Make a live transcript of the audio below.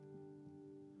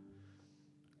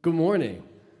Good morning.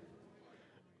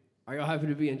 Are y'all happy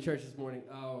to be in church this morning?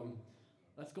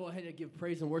 Let's go ahead and give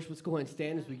praise and worship. Let's go ahead and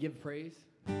stand as we give praise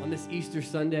on this Easter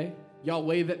Sunday. Y'all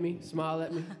wave at me, smile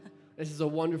at me. This is a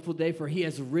wonderful day, for He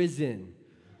has risen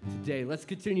today. Let's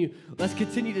continue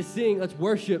to sing. Let's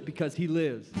worship because He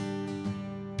lives.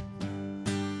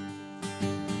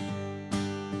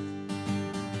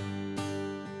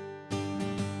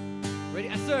 Ready?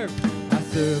 I serve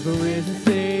a risen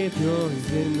Savior.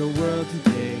 He's in the world today.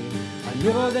 I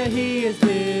know that He is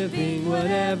living,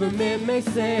 whatever men may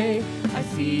say. I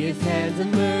see His hands of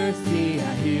mercy,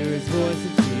 I hear His voice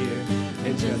of cheer.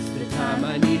 And just the time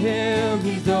I need Him,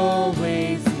 He's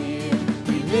always here.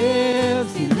 He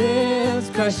lives,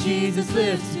 Christ Jesus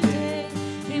lives today.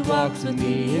 He walks with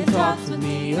me and talks with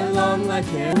me along life's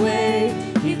way.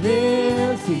 He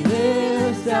lives,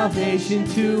 salvation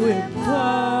to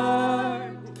impart.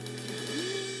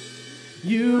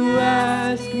 You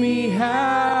ask me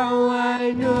how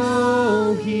I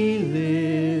know He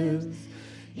lives.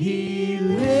 He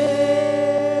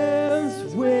lives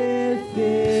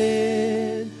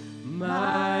within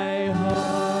my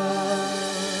heart.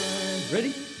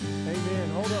 Ready? Amen.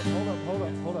 Hold up.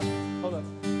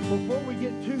 Before we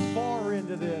get too far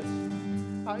into this,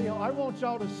 I want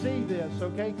y'all to see this,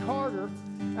 okay? Carter,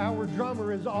 our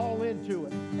drummer, is all into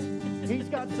it. He's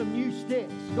got some new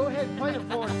sticks. Go ahead and play it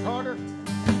for us, Carter.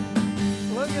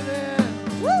 Look at that.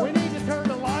 Woo! We need to turn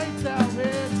the lights out,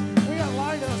 man. We got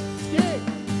light up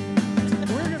sticks.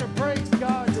 We're going to praise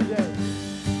God today.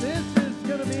 This is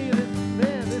going to be,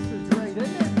 this is great,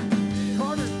 isn't it?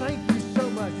 Carter, thank you so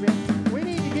much, man. We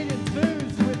need to get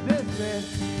enthused with this, man.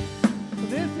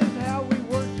 This is how we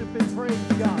worship and praise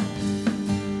God.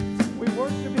 We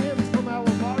worship Him from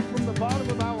the bottom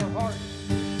of our hearts.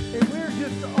 And we're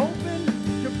just open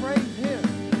to praise Him.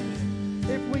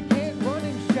 If we can't run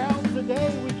and shout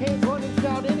today, we can't run and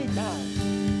shout anytime.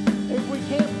 If we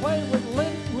can't play with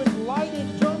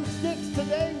lighted drumsticks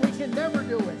today, we can never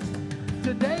do it.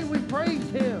 Today we praise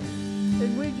Him,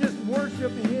 and we just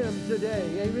worship Him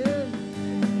today. Amen?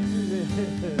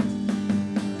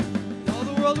 All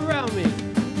the world around me.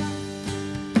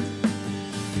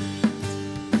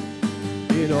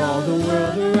 In all the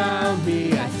world around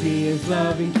me, I see His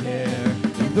loving care.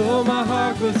 And though my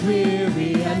heart grows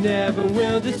weary, I never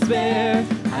will despair.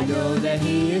 I know that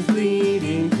He is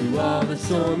leading through all the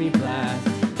stormy blasts.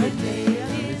 The day of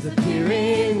His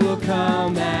appearing will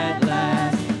come at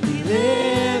last. He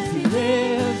lives,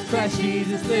 Christ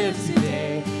Jesus lives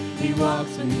today. He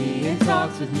walks with me and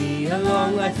talks with me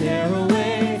along life's narrow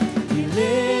way. He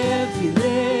lives,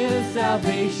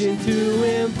 salvation to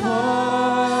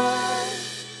impart.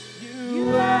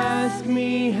 You ask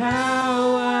me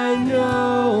how I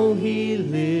know He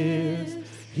lives.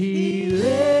 He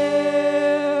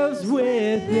lives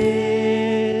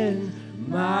within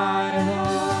my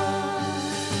heart.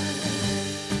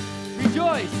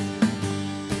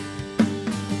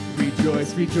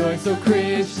 Rejoice, O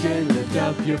Christian, lift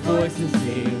up your voice and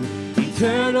sing.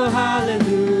 Eternal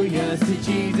hallelujahs to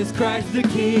Jesus Christ the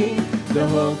King. The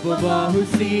hope of all who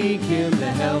seek Him,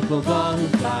 the help of all who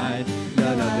find.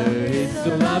 None other is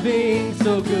so loving,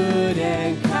 so good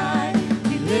and kind.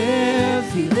 He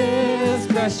lives,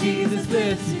 Christ Jesus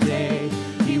lives today.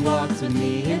 He walks with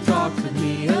me and talks with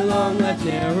me along life's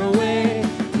narrow way.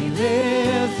 He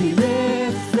lives,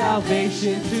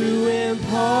 salvation to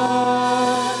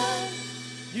impart.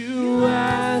 You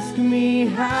ask me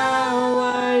how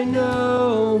I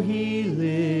know He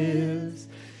lives.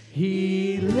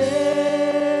 He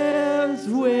lives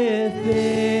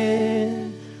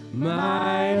within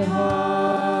my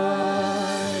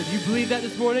heart. Do you believe that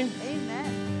this morning?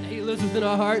 Amen. He lives within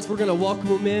our hearts. We're going to welcome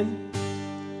Him in.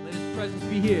 Let His presence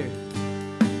be here.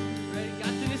 Ready? God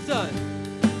sent His Son.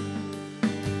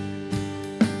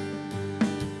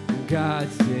 God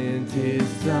sent His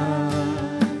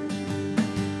Son.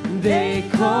 They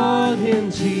called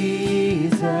Him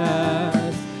Jesus.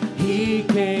 He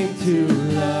came to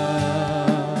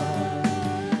love,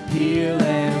 heal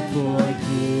and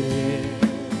forgive.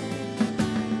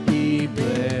 He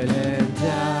bled and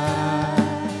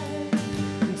died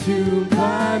to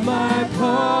buy my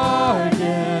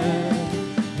pardon.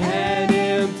 An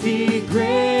empty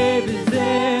grave is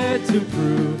there to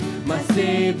prove my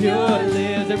Savior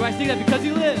lives. Everybody sing that, because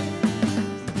He lives.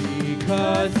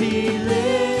 Because He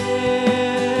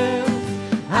lives,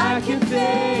 I can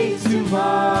face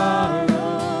tomorrow.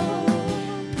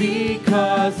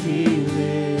 Because He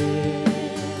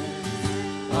lives,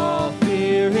 all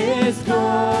fear is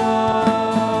gone.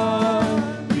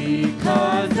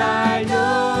 Because I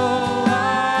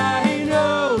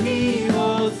know He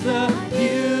holds the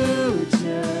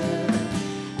future.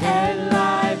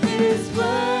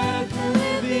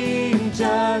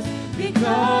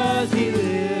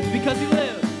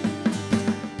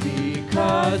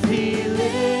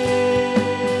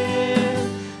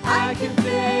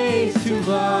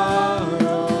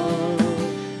 tomorrow,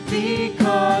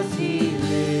 because He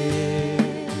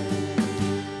lives.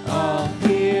 All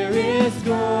fear is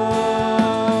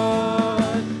gone,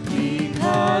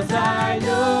 because I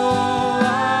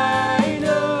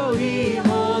know He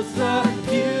holds the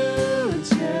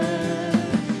future,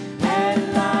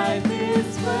 and life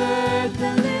is worth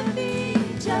the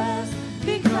living just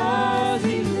because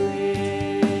He lives.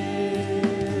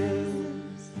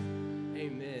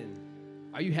 Amen.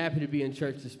 Are you happy to be in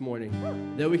church this morning?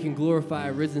 That we can glorify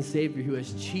a risen Savior who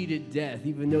has cheated death.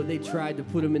 Even though they tried to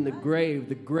put Him in the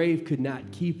grave could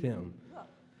not keep Him.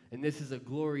 And this is a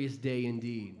glorious day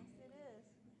indeed.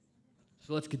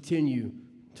 So let's continue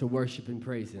to worship and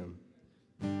praise Him.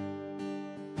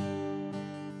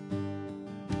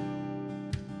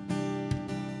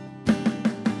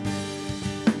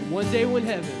 One day when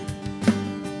heaven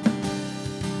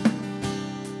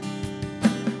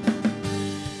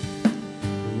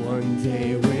One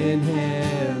day when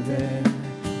heaven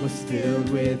was filled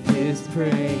with His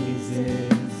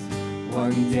praises,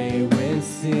 one day when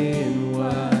sin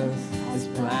was as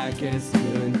black as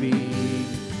could be,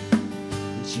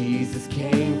 Jesus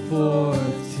came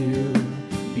forth to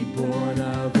be born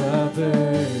of a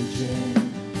virgin,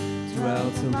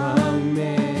 dwelt among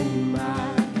men,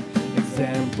 my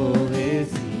example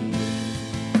is He.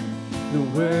 The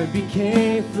Word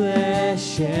became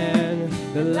flesh and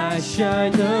the light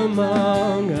shined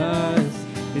among us.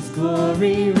 His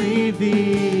glory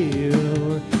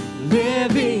revealed.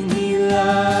 Living, He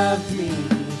loved me.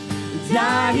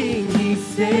 Dying, He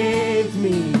saved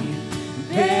me.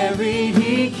 Buried,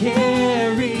 He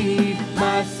carried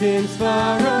my sins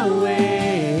far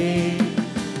away.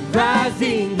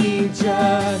 Rising, He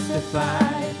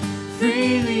justified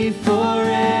freely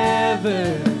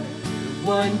forever.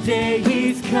 One day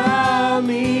He's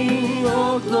coming,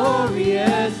 oh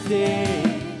glorious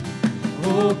day,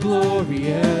 oh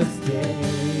glorious day.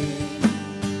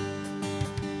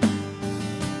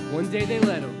 One day they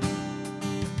let Him.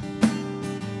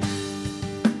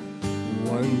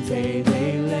 One day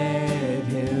they led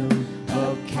Him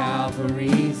up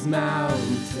Calvary's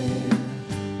mountain.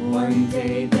 One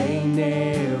day they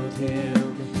nailed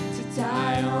Him to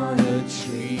die on a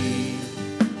tree.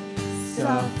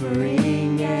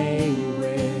 Suffering,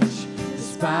 anguish,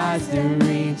 despised and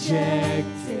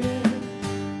rejected,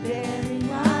 bearing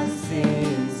my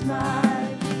sins, my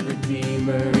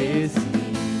Redeemer is He.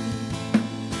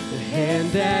 The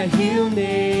hand that healed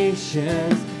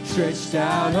nations stretched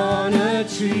out on a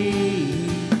tree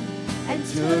and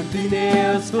took the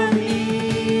nails for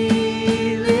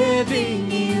me.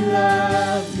 Living, He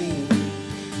loved me.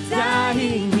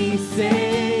 Dying, He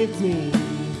saved me.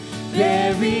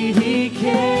 Buried, He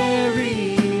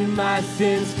carried my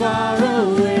sins far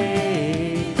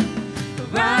away.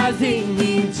 Rising,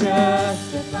 He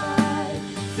justified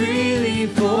freely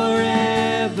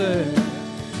forever.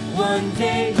 One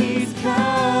day He's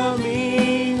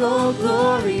coming, oh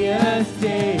glorious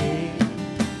day,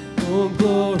 oh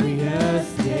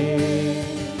glorious day.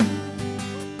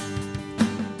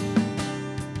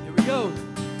 Here we go.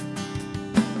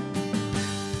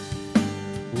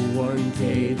 One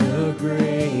day the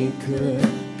grave could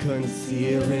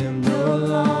conceal Him no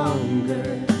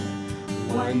longer.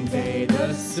 One day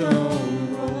the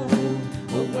stone rolled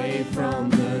away from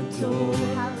the door.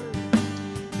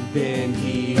 Then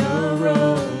He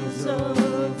arose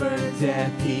over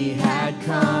death He had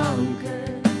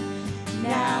conquered.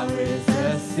 Now is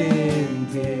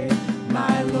ascended,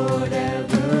 my Lord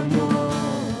evermore.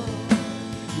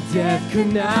 Death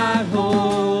could not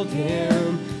hold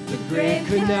Him, the grave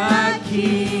could not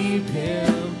keep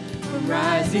Him from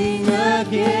rising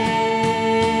again.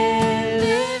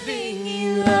 Living,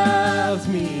 He loves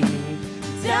me.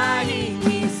 Dying,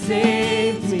 He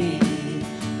saved me.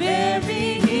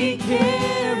 Buried, He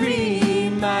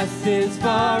carried my sins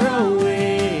far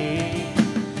away.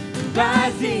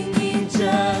 Rising, He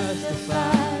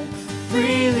justified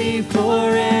freely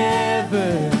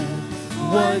forever.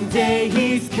 One day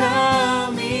He's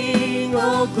coming,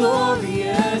 oh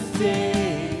glorious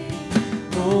day,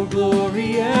 oh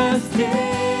glorious day,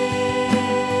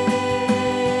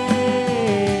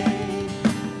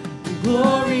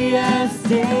 glorious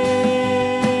day.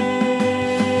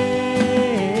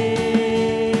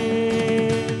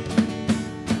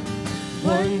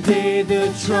 One day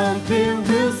the trumpet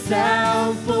will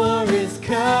sound for His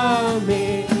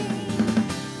coming.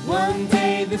 One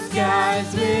day the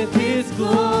skies with His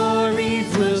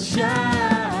glories will shine.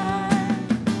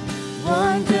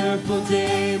 Wonderful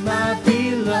day, my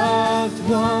beloved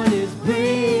one is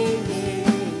bringing.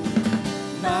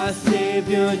 My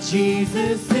Savior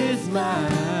Jesus is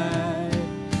mine.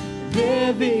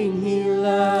 Living, he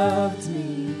loved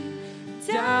me.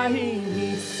 Dying,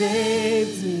 he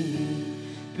saved me.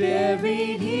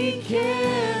 Buried, he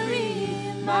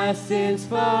carried my sins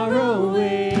far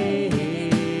away.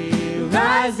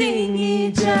 Rising,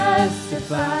 he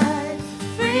justified.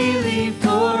 Freely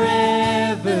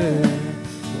forever.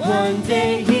 One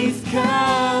day he's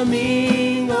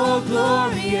coming. Oh,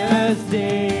 glorious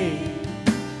day.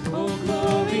 Oh,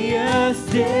 glorious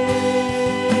day.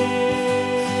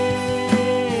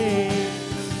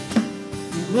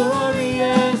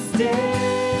 Glorious day.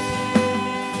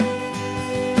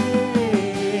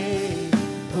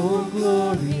 Oh,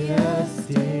 glorious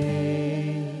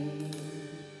day.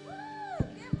 Woo!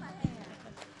 Give him a hand.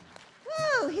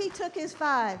 Woo! He took his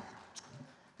 5.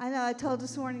 I know I told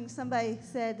this morning somebody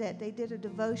said that they did a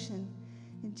devotion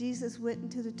and Jesus went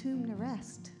into the tomb to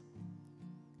rest.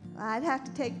 Well, I'd have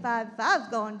to take 5 if I was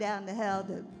going down to hell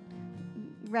to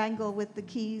wrangle with the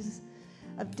keys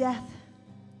of death.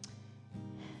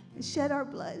 And shed our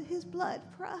blood, his blood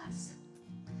for us.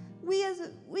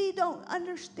 We don't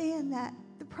understand that,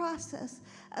 the process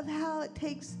of how it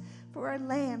takes for a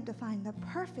lamb to find the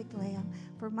perfect lamb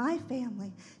for my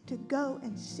family to go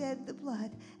and shed the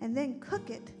blood and then cook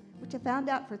it, which I found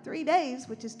out for 3 days,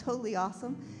 which is totally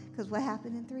awesome, because what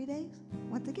happened in 3 days?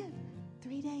 Once again,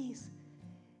 3 days,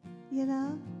 you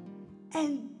know?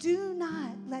 And do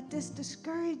not let this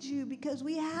discourage you, because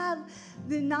we have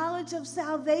the knowledge of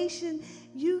salvation.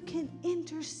 You can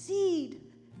intercede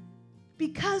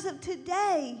because of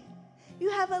today. You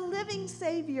have a living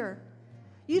Savior.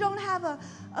 You don't have a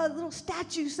little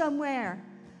statue somewhere,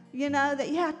 you know, that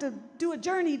you have to do a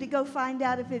journey to go find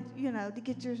out if it, you know, to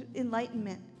get your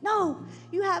enlightenment. No,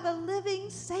 you have a living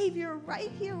Savior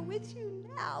right here with you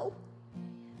now.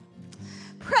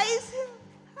 Praise him.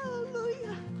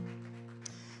 Hallelujah.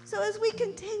 So as we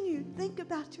continue, think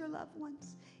about your loved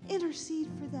ones. Intercede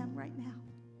for them right now.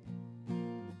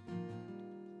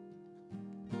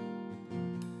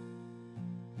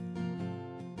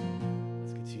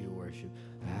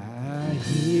 I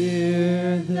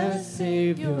hear the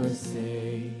Savior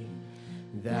say,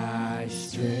 thy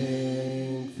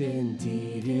strength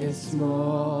indeed is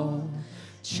small.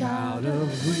 Child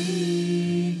of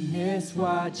weakness,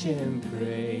 watch and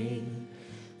pray.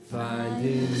 Find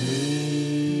in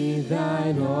me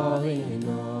thine all in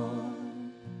all.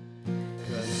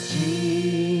 'Cause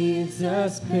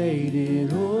Jesus paid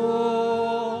it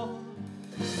all.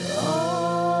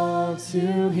 All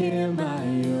to him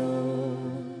I owe.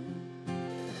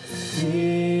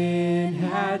 Sin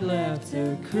had left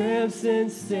a crimson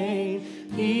stain.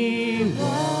 He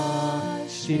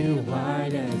washed it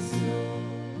white as snow.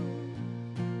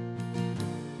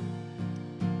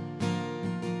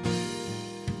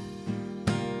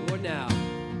 Lord, now.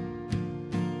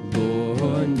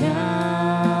 Lord,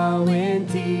 now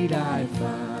indeed I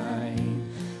find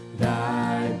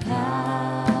thy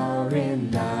power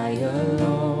in thy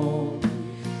alone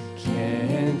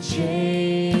can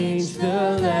change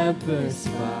the leper's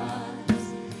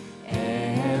spots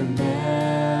and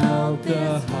melt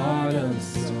the heart of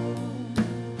stone.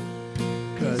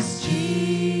 'Cause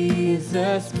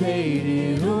Jesus paid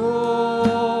it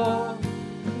all,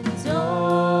 and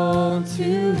all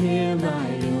to him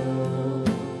I owe.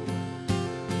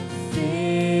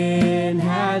 Sin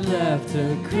had left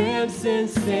a crimson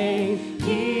stain,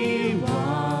 he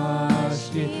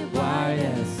washed it white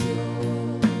as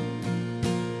snow.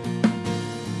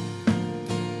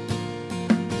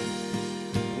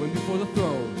 Went before the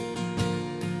throne,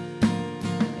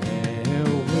 and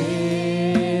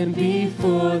when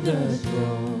before the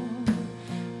throne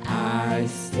I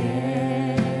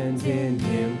stand in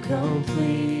him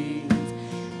complete.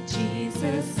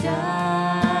 Jesus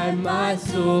died my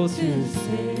soul to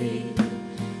save.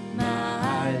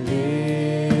 My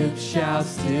lips shall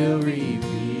still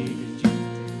repeat.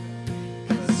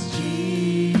 'Cause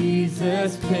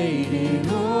Jesus paid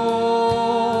it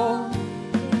all,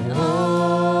 and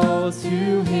all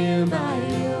to him I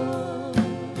owe.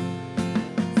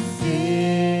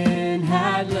 Sin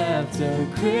had left a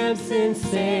crimson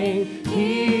stain,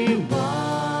 he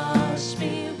washed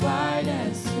me white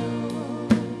as snow.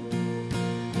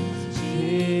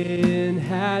 Sin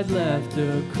had left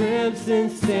a crimson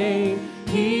stain,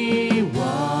 he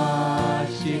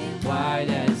washed it white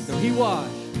as snow. He washed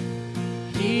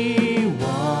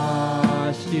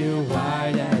it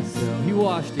white as snow. He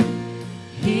washed it.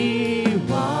 He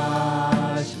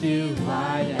washed it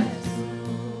white as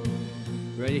snow.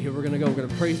 Ready? Here we're gonna go. We're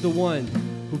gonna praise the one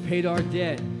who paid our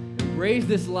debt and raised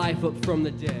this life up from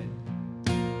the dead.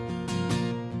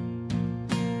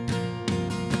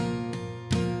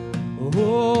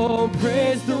 Oh,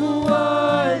 praise the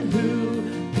one who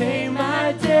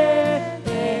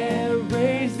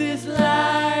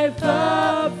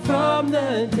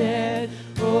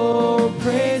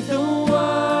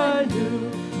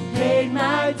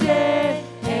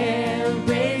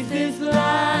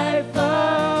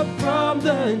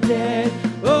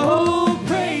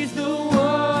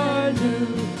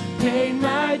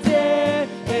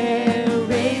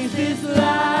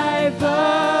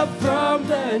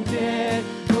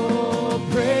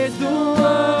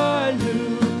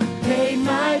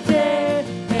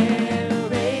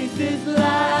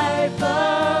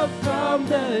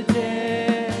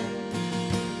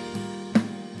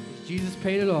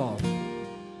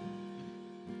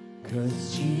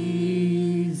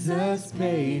Jesus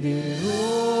paid it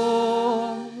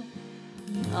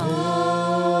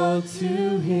all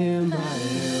to him I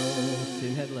owe.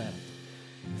 Sin had left.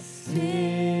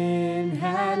 Sin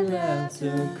had left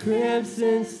a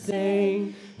crimson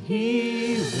stain.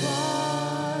 He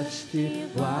washed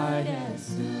it white as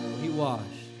snow.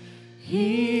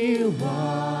 He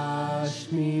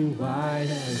washed me white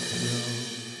as snow.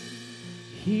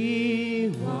 He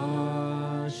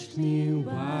washed me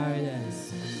white as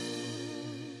snow.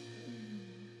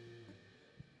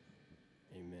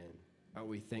 Amen. Aren't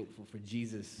we thankful for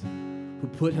Jesus who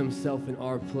put himself in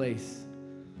our place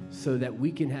so that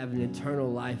we can have an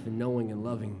eternal life in knowing and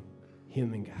loving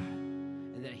him and God,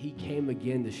 and that he came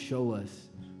again to show us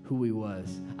who he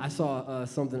was. I saw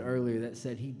something earlier that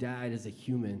said he died as a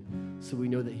human, so we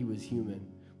know that he was human,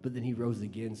 but then he rose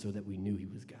again so that we knew he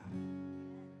was God.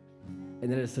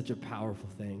 And that is such a powerful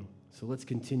thing. So let's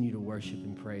continue to worship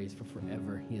and praise, for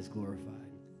forever he is glorified.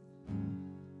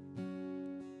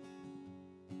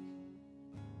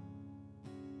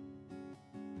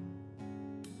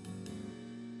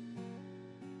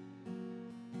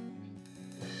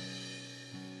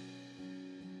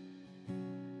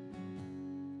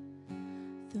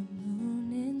 The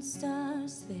moon and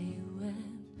stars, they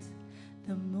wept.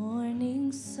 The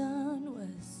morning sun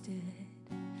was dead.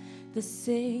 The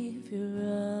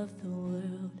Savior of the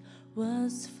world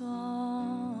was fallen.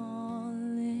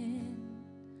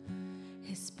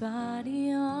 His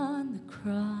body on the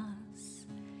cross,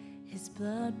 his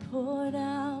blood poured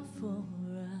out for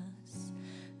us.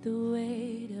 The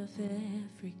weight of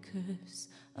every curse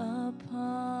upon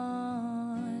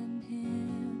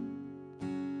him.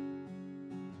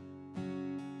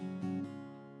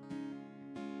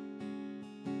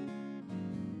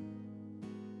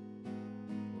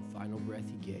 Final breath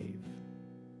he gave.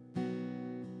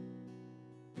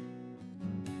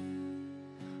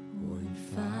 One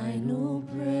final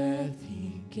breath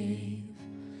he gave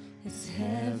as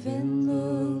heaven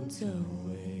looked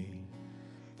away.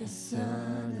 The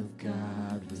Son of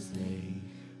God was laid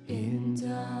in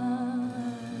darkness.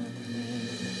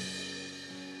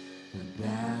 A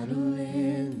battle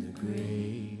in the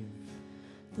grave.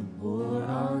 The war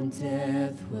on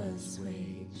death was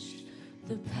waged.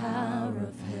 The power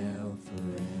of hell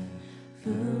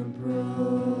forever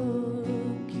broken.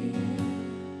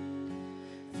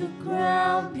 The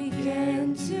ground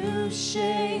began to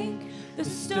shake. The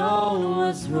stone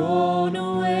was rolled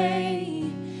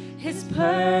away. His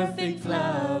perfect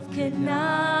love could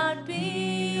not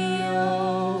be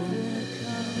overcome.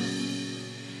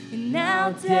 And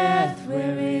now, death,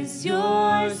 where is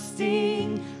your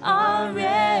sting? Our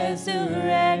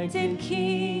resurrected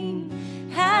King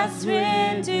has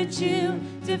rendered you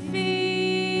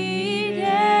defeated.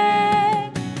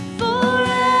 Forever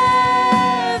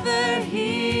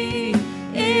he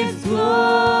is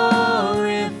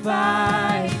glorified.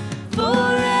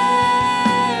 Forever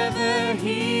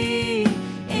he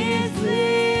is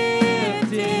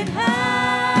lifted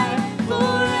high.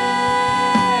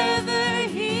 Forever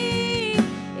he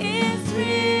is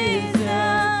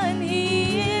risen.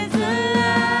 He is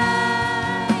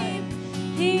alive.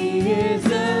 He is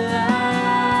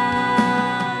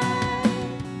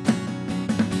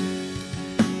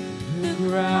the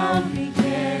ground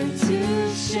began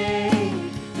to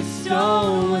shake. The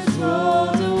stone was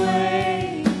rolled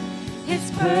away.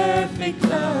 His perfect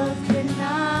love could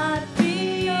not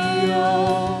be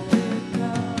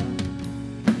overcome.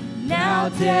 Now,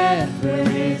 death, where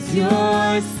is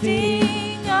your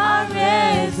sting? Our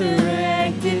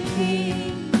resurrected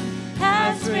King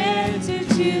has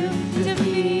rendered you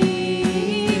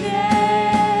defeated.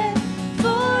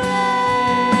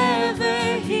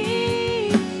 Forever he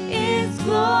is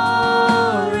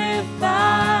glorified.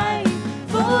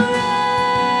 Forever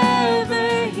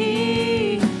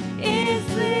he is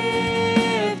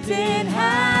lifted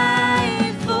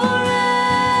high.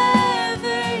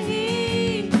 Forever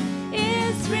he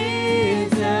is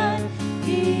risen.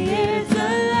 He is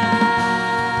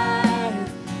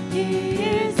alive. He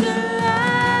is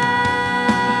alive.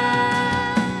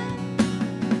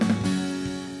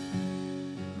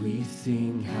 We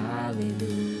sing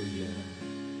hallelujah.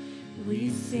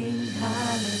 We sing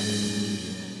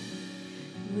hallelujah.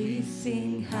 We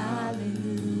sing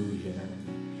hallelujah.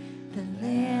 The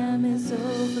Lamb is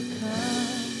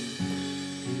overcome.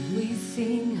 We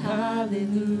sing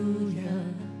hallelujah.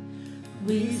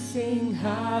 We sing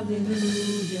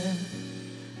hallelujah.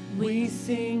 We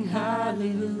sing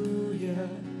hallelujah.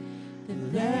 The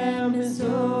Lamb is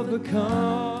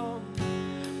overcome.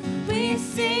 We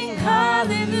sing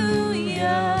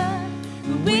hallelujah.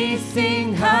 We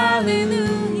sing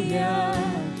hallelujah.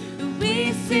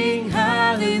 We sing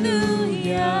hallelujah.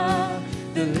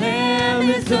 Lamb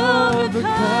is overcome.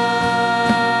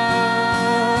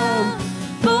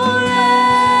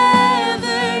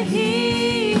 Forever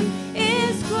He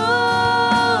is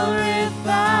glorified.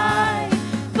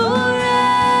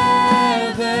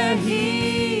 Forever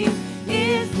He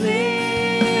is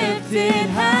lifted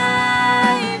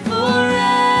high.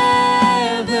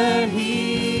 Forever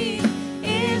He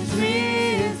is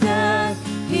risen.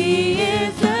 He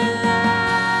is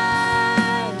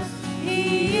alive.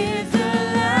 He is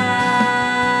alive.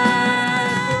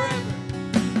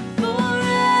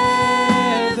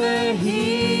 Forever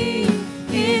He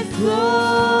is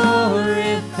glorified.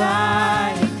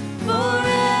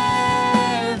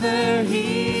 Forever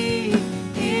He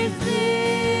is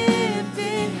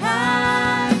lifted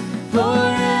high.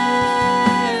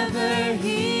 Forever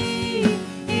He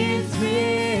is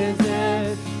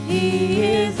risen. He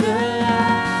is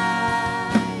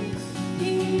alive.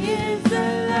 He is alive.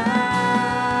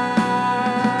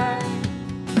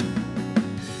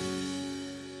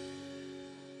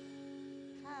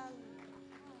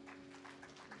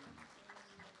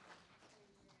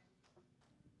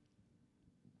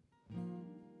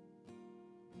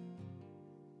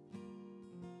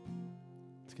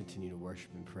 Let's continue to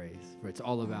worship and praise, for it's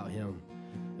all about Him,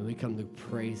 and we come to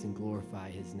praise and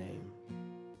glorify His name.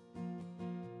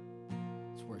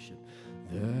 Let's worship.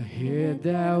 The head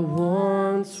that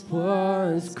once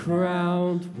was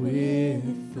crowned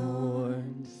with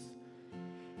thorns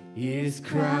is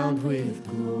crowned with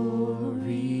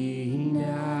glory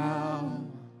now.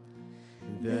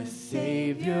 The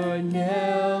Savior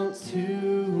knelt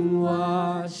to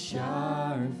wash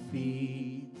our feet.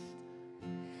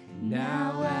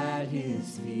 Now at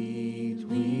His feet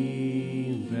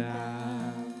we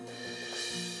bow.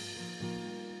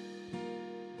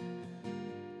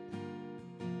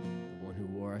 The one who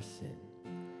wore our sin.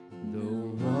 The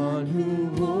one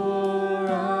who wore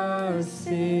our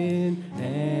sin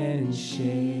and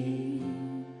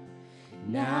shame.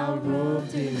 Now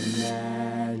robed in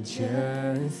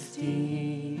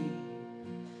majesty.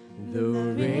 The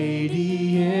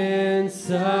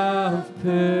radiance of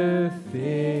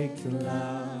perfect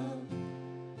love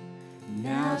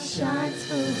now shines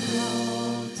for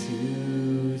all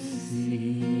to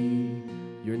see.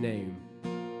 Your name.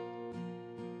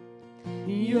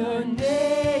 Your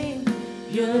name,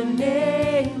 your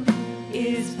name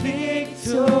is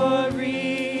victory.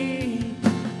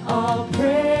 All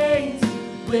praise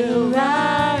will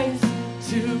rise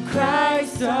to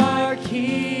Christ our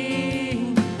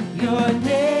King.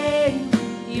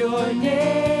 Your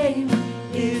name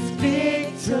is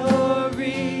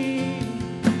victory.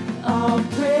 All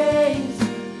praise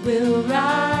will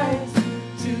rise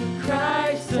to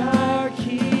Christ our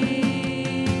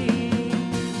King.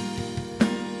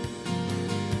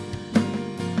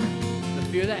 The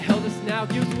fear that held us now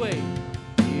gives way.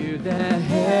 Fear that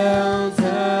held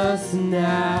us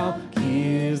now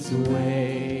gives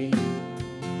way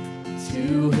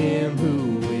to Him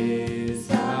who is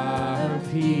our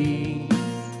peace.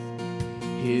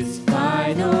 His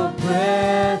final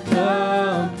breath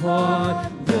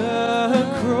upon the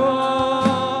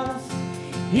cross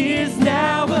is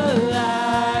now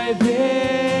alive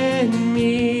in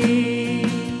me.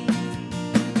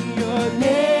 Your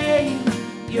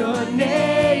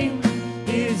name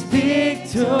is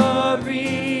victory.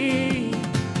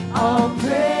 All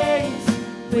praise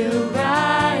will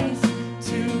rise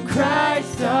to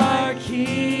Christ our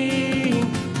King.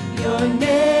 Your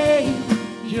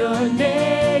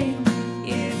name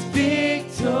is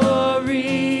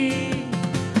victory.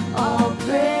 All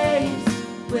praise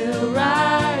will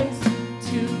rise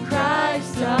to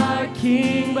Christ our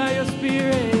King. By your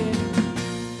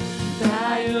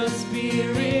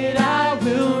Spirit, I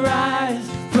will rise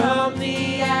from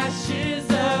the ashes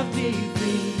of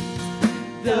defeat.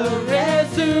 The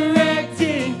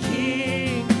resurrected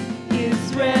King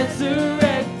is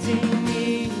resurrecting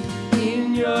me.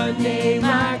 In your name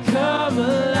I come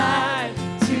alive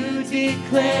to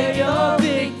declare your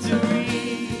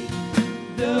victory.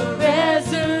 The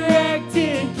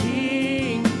resurrected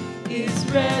King is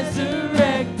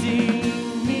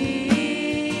resurrecting me.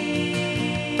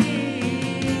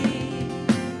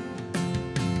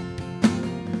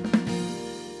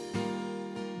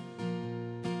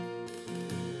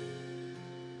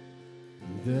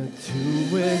 The two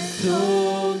West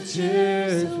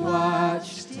soldiers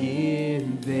watched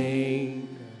in vain,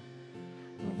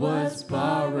 was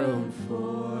borrowed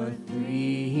for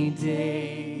 3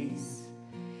 days.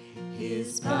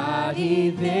 His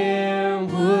body there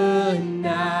would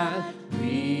not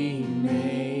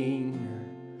remain.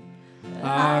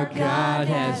 Our God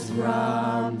has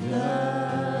robbed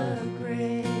the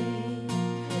grave.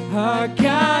 Our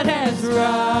God has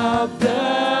robbed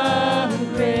the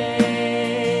grave.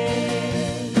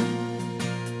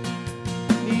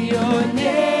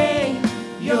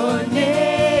 Your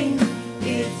name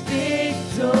is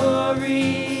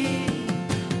victory.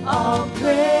 All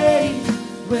praise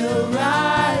will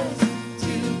rise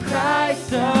to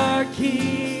Christ our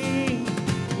King.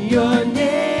 Your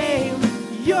name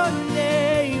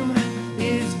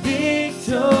is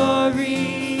victory.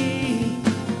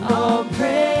 All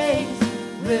praise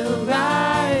will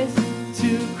rise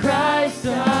to Christ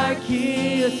our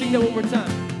King. Let's sing that one more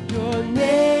time.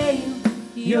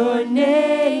 Your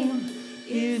name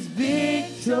is victory.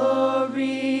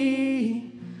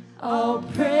 All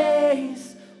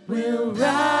praise will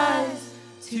rise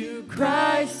to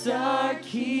Christ our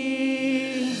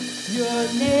King.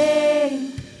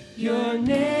 Your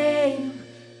name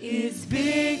is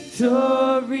victory.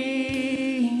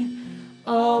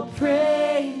 All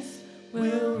praise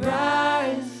will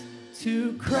rise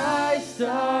to Christ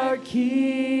our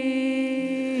King.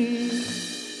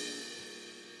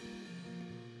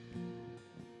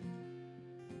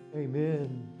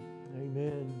 Amen.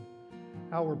 Amen.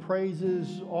 Our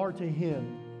praises are to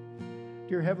Him.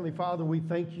 Dear Heavenly Father, we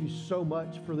thank you so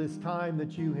much for this time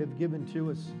that you have given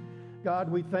to us. God,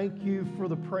 we thank you for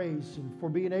the praise and for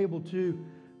being able to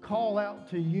call out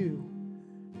to you.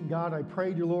 And God, I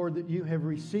pray, dear Lord, that you have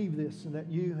received this and that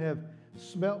you have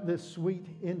smelt this sweet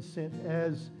incense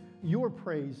as your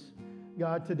praise,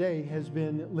 God, today has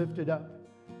been lifted up.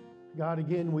 God,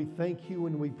 again, we thank you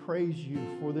and we praise you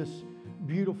for this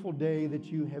beautiful day that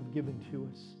you have given to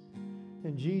us.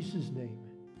 In Jesus' name,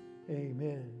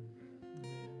 amen.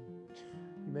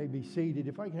 You may be seated.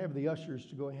 If I can have the ushers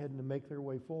to go ahead and make their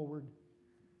way forward.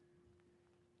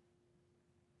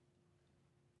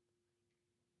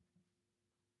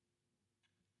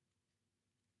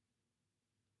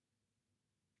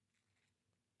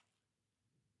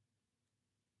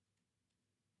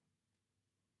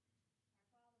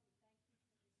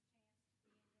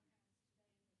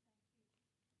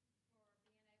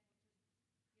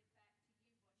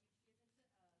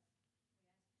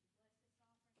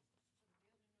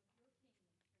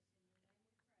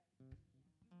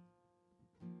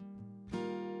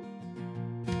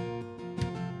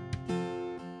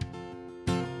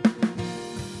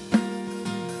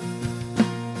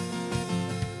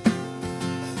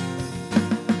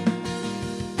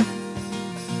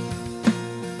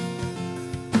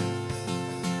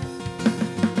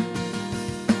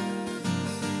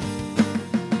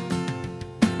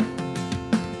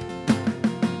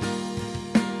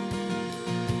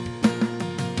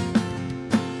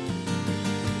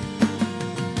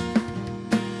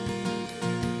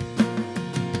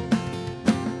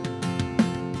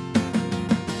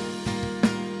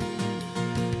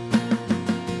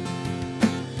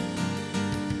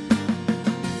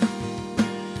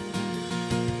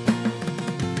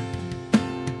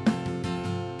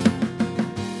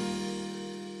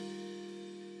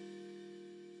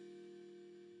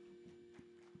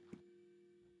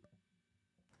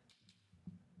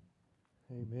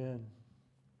 Amen.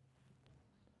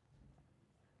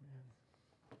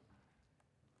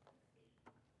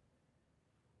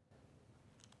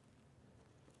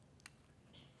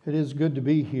 It is good to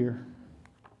be here,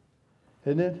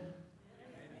 isn't it?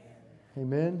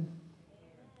 Amen.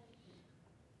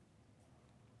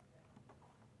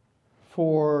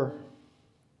 For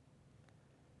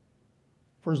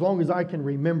as long as I can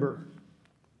remember,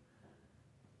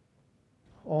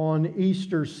 on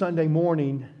Easter Sunday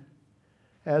morning,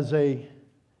 as a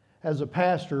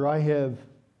pastor, I have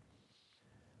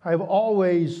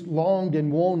always longed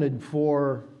and wanted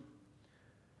for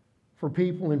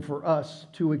people and for us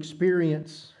to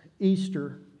experience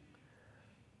Easter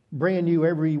brand new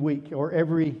every week or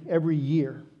every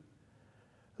year.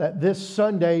 That this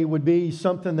Sunday would be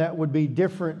something that would be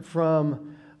different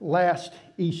from last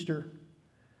Easter.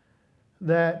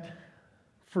 That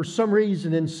for some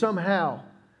reason and somehow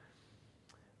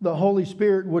the Holy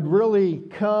Spirit would really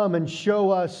come and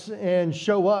show us and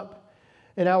show up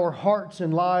in our hearts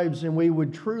and lives, and we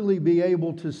would truly be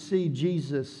able to see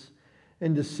Jesus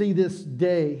and to see this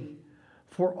day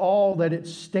for all that it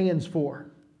stands for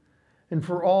and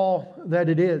for all that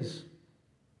it is.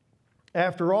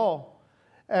 After all,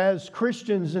 as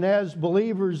Christians and as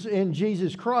believers in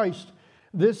Jesus Christ,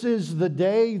 this is the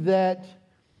day that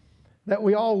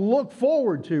we all look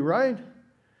forward to, right?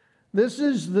 This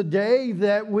is the day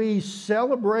that we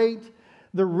celebrate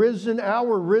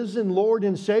our risen Lord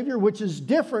and Savior, which is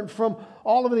different from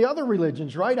all of the other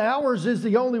religions, right? Ours is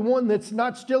the only one that's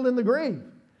not still in the grave.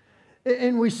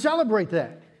 And we celebrate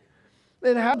that.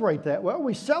 And how do we celebrate that? Well,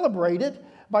 we celebrate it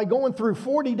by going through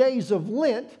 40 days of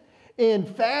Lent and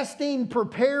fasting,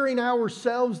 preparing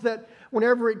ourselves that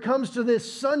whenever it comes to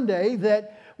this Sunday,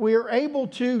 that we are able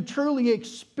to truly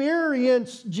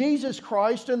experience Jesus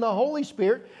Christ and the Holy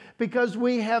Spirit, because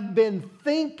we have been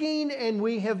thinking and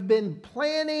we have been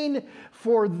planning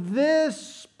for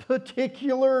this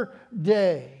particular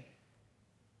day.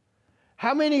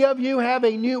 How many of you have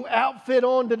a new outfit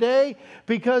on today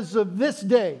because of this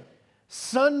day?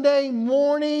 Sunday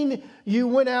morning, you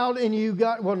went out and you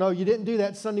got, well, no, you didn't do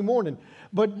that Sunday morning.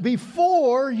 But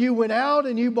before, you went out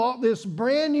and you bought this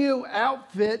brand new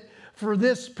outfit for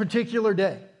this particular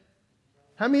day.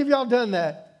 How many of y'all done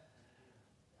that?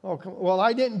 Oh, well,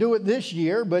 I didn't do it this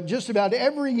year, but just about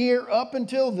every year up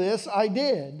until this, I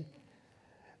did.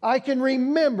 I can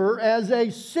remember as a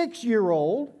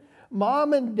 6-year-old,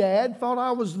 Mom and Dad thought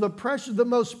I was the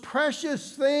most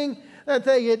precious thing that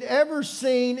they had ever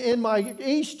seen in my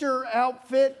Easter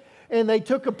outfit, and they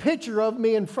took a picture of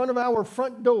me in front of our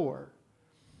front door.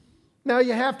 Now,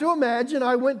 you have to imagine,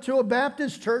 I went to a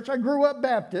Baptist church. I grew up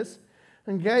Baptist,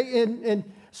 okay, and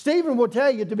Stephen will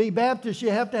tell you to be Baptist, you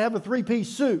have to have a 3-piece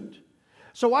suit.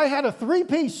 So I had a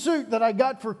 3-piece suit that I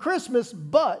got for Christmas,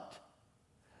 but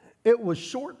it was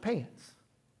short pants.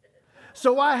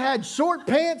 So I had short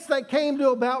pants that came to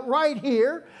about right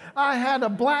here. I had a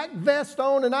black vest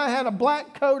on, and I had a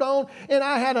black coat on, and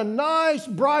I had a nice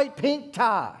bright pink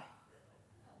tie.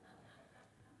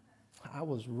 I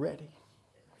was ready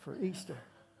for Easter.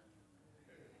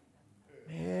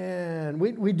 Man,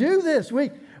 we do this.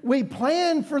 We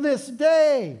plan for this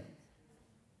day.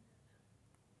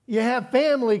 You have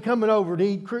family coming over to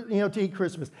eat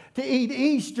Christmas, to eat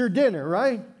Easter dinner,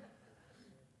 right?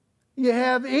 You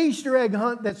have Easter egg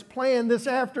hunt that's planned this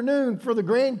afternoon for the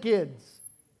grandkids.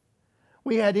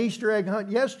 We had Easter egg hunt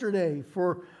yesterday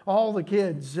for all the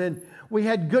kids, and we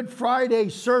had Good Friday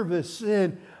service,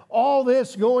 and all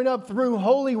this going up through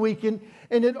Holy Weekend,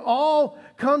 and it all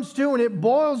comes to and it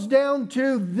boils down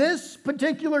to this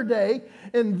particular day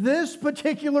and this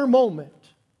particular moment.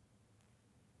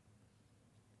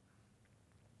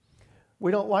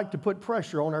 We don't like to put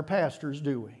pressure on our pastors,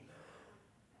 do we?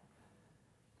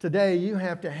 Today, you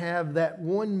have to have that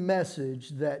one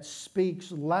message that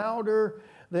speaks louder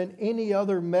than any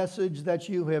other message that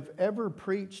you have ever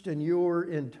preached in your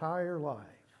entire life.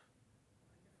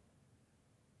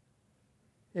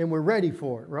 And we're ready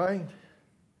for it, right?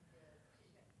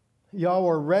 Y'all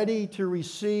are ready to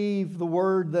receive the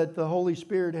word that the Holy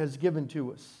Spirit has given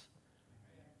to us.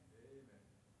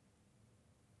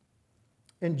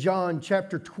 In John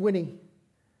chapter 20,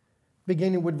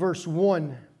 beginning with verse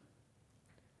 1,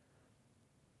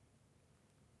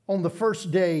 on the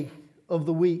first day of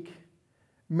the week,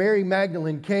 Mary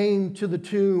Magdalene came to the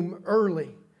tomb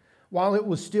early while it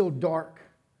was still dark.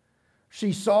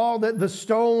 She saw that the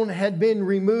stone had been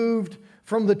removed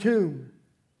from the tomb.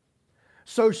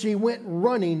 So she went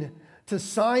running to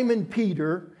Simon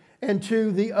Peter and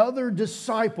to the other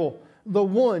disciple, the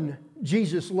one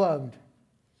Jesus loved,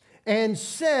 and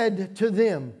said to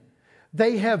them,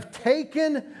 "They have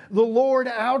taken the Lord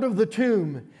out of the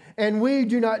tomb, and we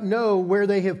do not know where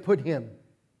they have put him."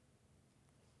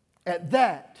 At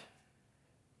that,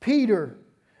 Peter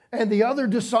and the other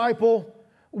disciple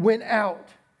went out,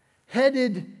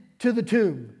 headed to the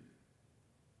tomb.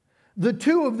 The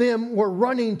two of them were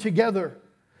running together,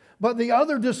 but the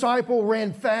other disciple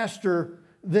ran faster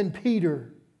than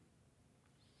Peter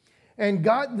and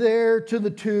got there to the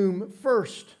tomb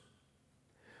first.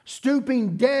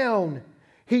 Stooping down,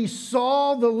 he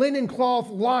saw the linen cloth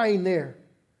lying there,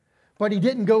 but he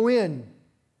didn't go in.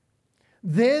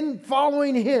 Then,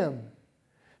 following him,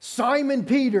 Simon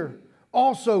Peter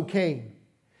also came.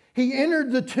 He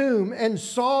entered the tomb and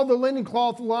saw the linen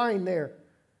cloth lying there.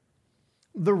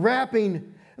 The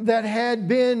wrapping that had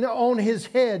been on his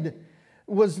head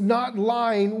was not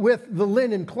lying with the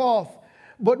linen cloth,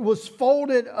 but was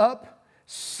folded up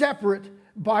separate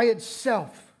by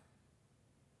itself.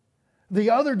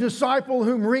 The other disciple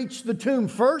whom reached the tomb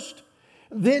first,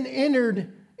 then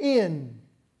entered in,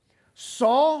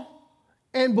 saw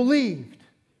and believed,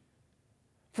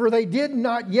 for they did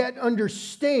not yet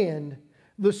understand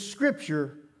the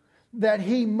scripture that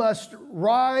he must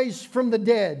rise from the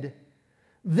dead.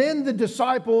 Then the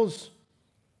disciples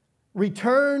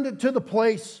returned to the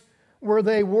place where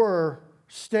they were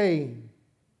staying.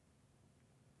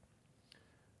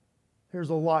 There's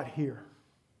a lot here.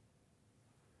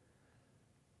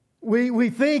 We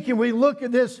think and we look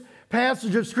at this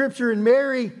passage of Scripture, and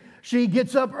Mary, she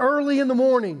gets up early in the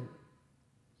morning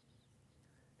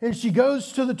and she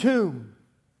goes to the tomb.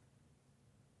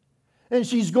 And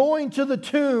she's going to the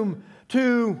tomb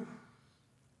to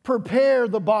prepare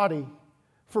the body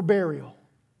for burial.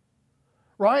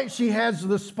 Right? She has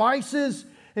the spices,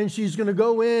 and she's going to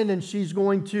go in and she's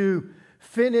going to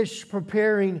finish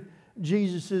preparing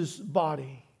Jesus'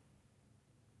 body.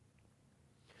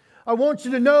 I want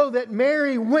you to know that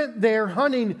Mary went there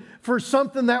hunting for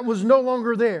something that was no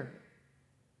longer there.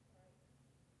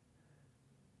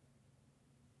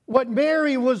 What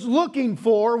Mary was looking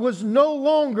for was no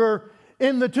longer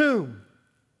in the tomb.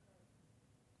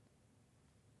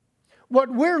 What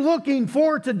we're looking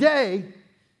for today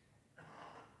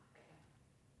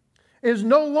is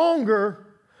no longer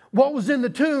what was in the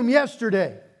tomb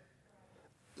yesterday.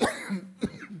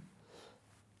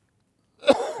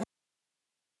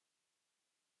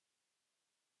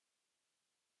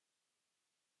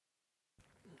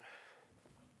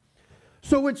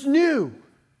 So it's new.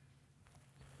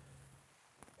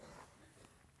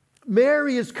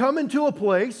 Mary is coming to a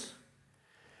place.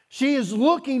 She is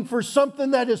looking for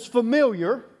something that is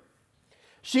familiar.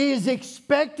 She is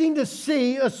expecting to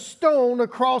see a stone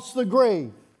across the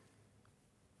grave.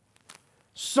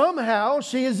 Somehow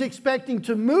she is expecting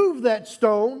to move that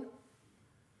stone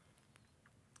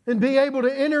and be able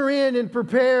to enter in and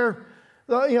prepare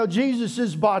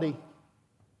Jesus' body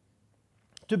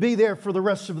to be there for the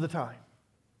rest of the time.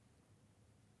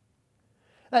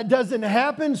 That doesn't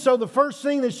happen, so the first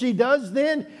thing that she does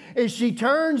then is she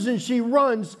turns and she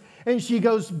runs and she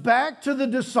goes back to the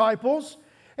disciples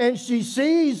and she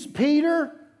sees Peter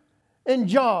and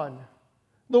John,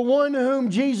 the one whom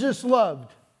Jesus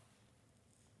loved.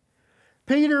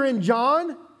 Peter and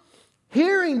John,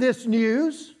 hearing this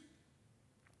news,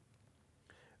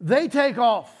 they take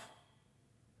off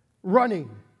running.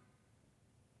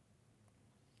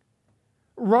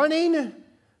 Running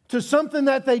to something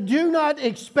that they do not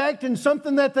expect and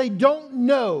something that they don't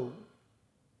know.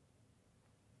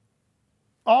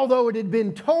 Although it had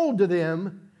been told to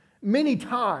them many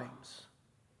times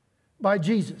by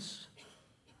Jesus.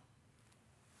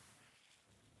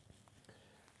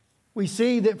 We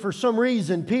see that for some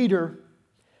reason Peter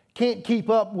can't keep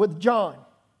up with John.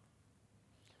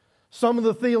 Some of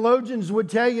the theologians would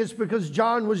tell you it's because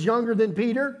John was younger than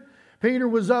Peter. Peter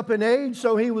was up in age,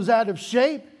 so he was out of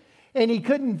shape. And he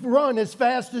couldn't run as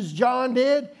fast as John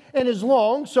did and as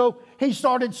long, so he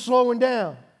started slowing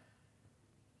down.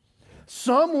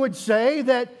 Some would say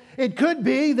that it could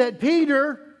be that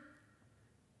Peter,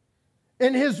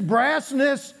 in his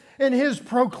brassness and his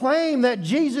proclaim that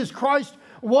Jesus Christ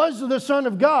was the Son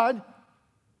of God,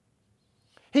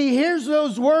 he hears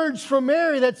those words from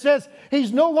Mary that says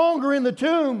he's no longer in the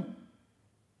tomb.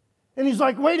 And he's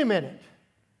like, wait a minute.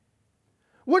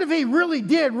 What if he really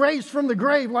did raise from the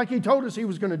grave like he told us he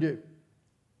was going to do?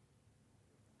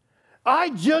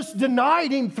 I just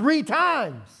denied him 3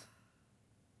 times.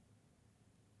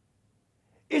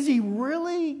 Is he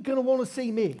really going to want to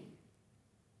see me?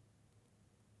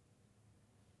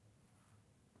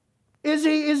 Is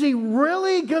he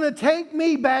really going to take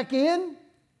me back in?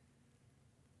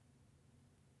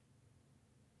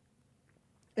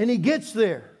 And he gets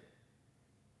there.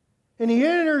 And he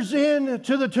enters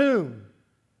into the tomb.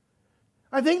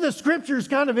 I think the scripture is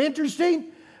kind of interesting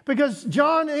because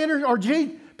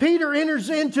Peter enters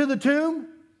into the tomb,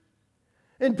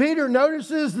 and Peter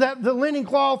notices that the linen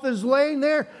cloth is laying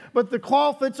there, but the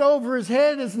cloth that's over his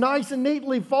head is nice and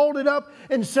neatly folded up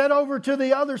and set over to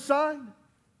the other side.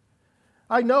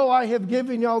 I know I have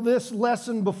given y'all this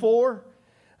lesson before,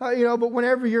 but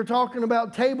whenever you're talking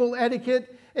about table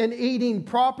etiquette and eating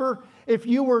proper, if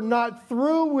you were not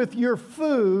through with your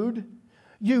food,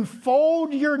 you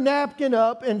fold your napkin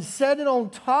up and set it on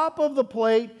top of the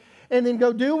plate and then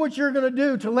go do what you're going to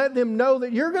do to let them know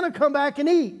that you're going to come back and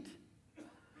eat.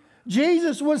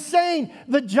 Jesus was saying,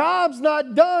 the job's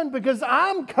not done because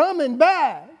I'm coming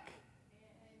back.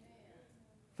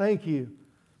 Thank you.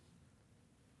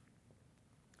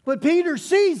 But Peter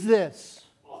sees this.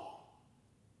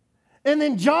 And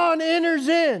then John enters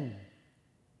in.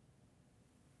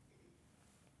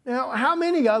 Now, how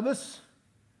many of us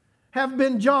have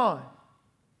been John?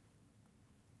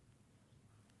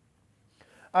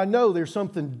 I know there's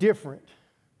something different.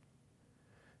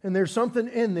 And there's something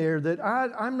in there that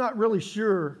I'm not really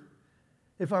sure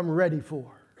if I'm ready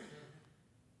for.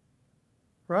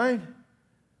 Right?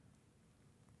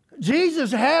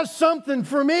 Jesus has something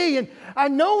for me, and I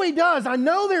know He does. I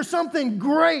know there's something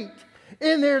great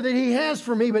in there that He has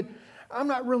for me, but I'm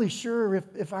not really sure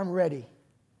if I'm ready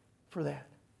for that.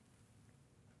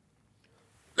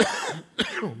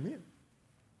 Oh, man.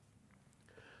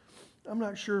 I'm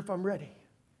not sure if I'm ready.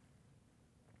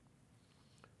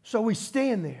 So we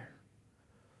stand there.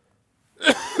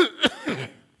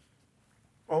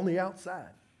 on the outside,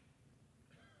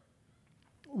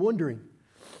 wondering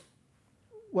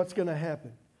what's going to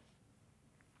happen.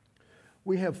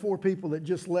 We have 4 people that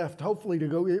just left, hopefully to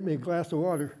go get me a glass of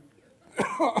water.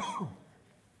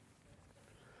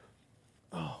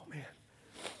 Oh, man.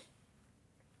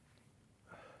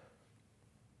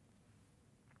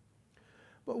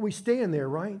 But we stand there,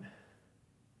 right?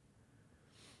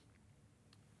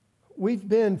 We've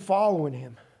been following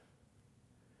him.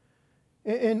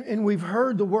 And we've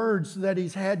heard the words that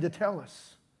he's had to tell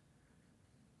us.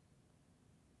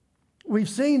 We've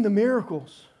seen the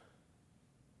miracles.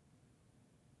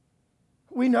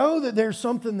 We know that there's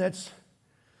something that's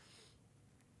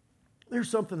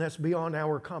beyond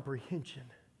our comprehension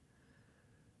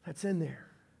that's in there.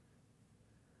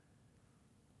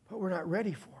 But we're not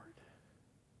ready for it.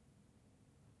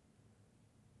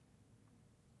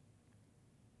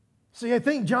 See, I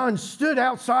think John stood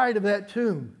outside of that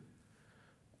tomb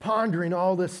pondering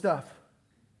all this stuff.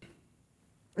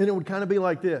 And it would kind of be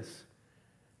like this.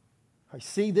 I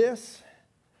see this,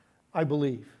 I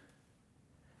believe.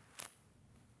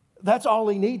 That's all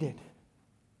he needed.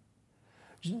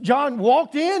 John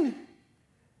walked in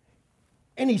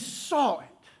and he saw it.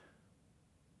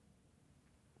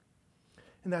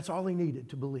 And that's all he needed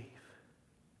to believe.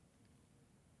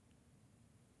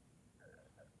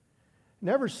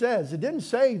 Never says, it didn't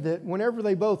say that whenever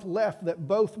they both left that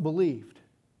both believed.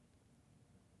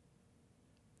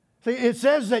 See, it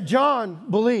says that John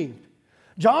believed.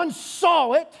 John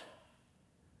saw it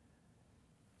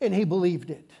and he believed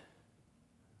it.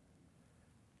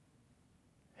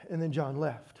 And then John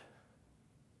left.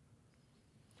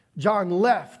 John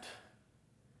left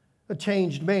a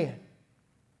changed man.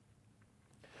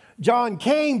 John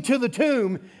came to the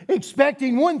tomb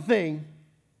expecting one thing,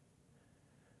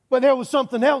 but there was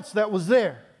something else that was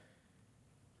there.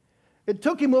 It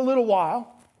took him a little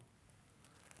while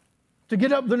to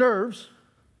get up the nerves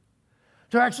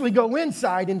to actually go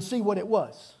inside and see what it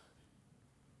was.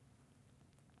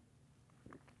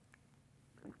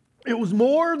 It was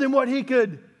more than what he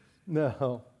could.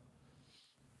 No.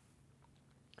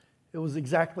 It was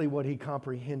exactly what he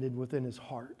comprehended within his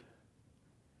heart.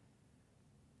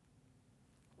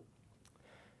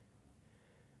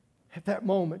 At that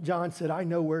moment, John said, I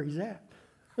know where he's at.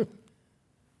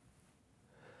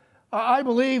 I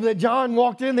believe that John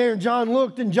walked in there and John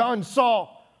looked and John saw.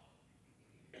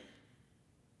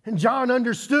 And John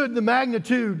understood the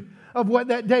magnitude of what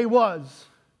that day was.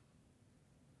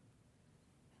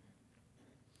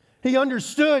 He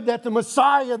understood that the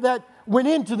Messiah that went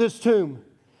into this tomb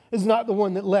is not the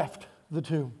one that left the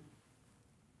tomb.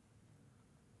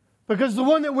 Because the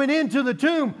one that went into the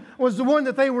tomb was the one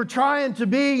that they were trying to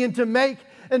be and to make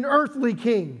an earthly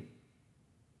king.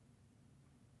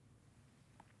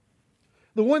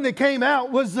 The one that came out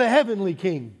was the heavenly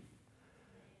king.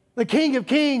 The King of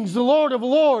Kings, the Lord of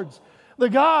Lords, the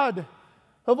God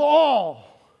of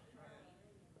all.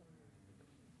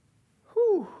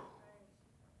 Whew.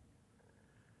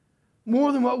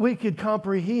 More than what we could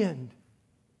comprehend.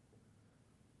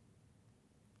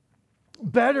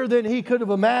 Better than he could have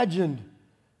imagined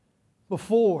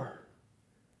before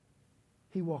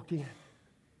he walked in.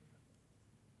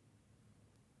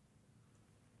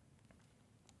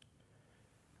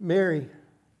 Mary,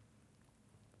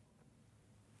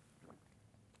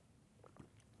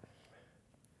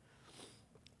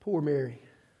 poor Mary.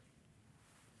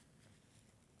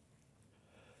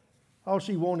 All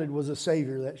she wanted was a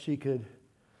Savior that she could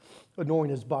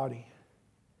anoint his body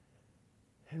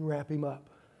and wrap him up.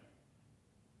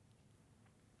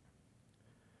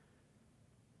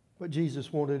 But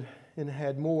Jesus wanted and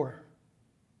had more.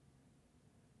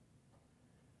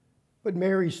 But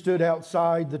Mary stood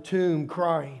outside the tomb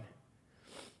crying.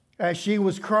 As she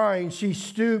was crying, she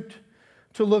stooped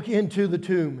to look into the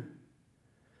tomb.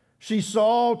 She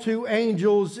saw 2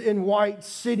 angels in white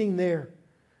sitting there,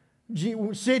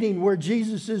 sitting where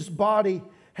Jesus' body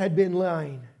had been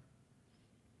lying.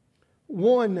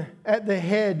 One at the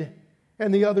head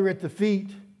and the other at the feet.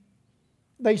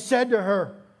 They said to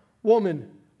her,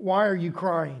 "Woman, why are you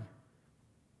crying?"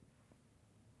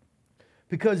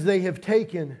 "Because they have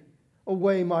taken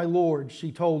away my Lord,"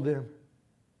 she told them,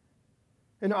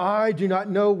 "and I do not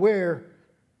know where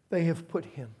they have put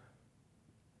him."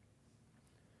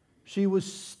 She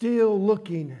was still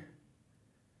looking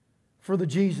for the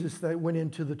Jesus that went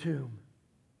into the tomb.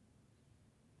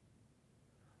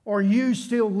 Are you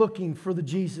still looking for the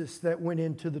Jesus that went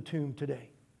into the tomb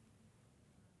today?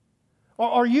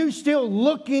 Are you still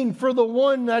looking for the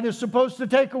one that is supposed to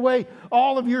take away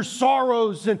all of your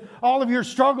sorrows and all of your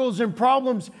struggles and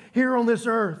problems here on this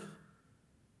earth?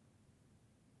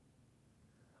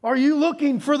 Are you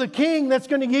looking for the King that's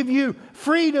going to give you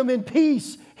freedom and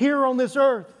peace here on this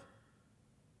earth?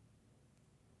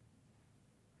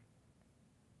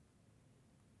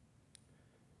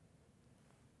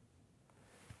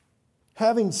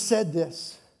 Having said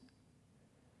this,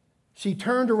 she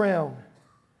turned around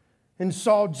and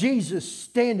saw Jesus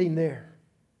standing there,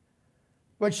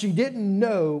 but she didn't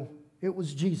know it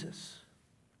was Jesus.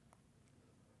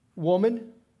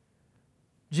 "Woman,"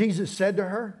 Jesus said to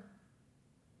her,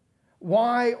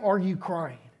 "why are you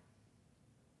crying?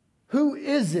 Who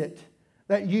is it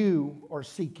that you are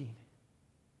seeking?"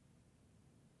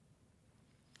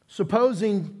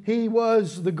 Supposing he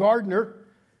was the gardener,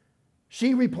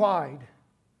 she replied,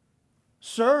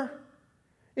 "Sir,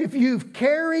 if you've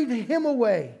carried him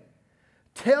away,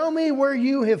 tell me where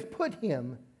you have put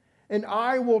him, and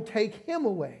I will take him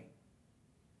away."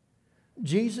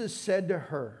 Jesus said to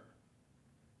her,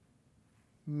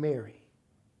 "Mary."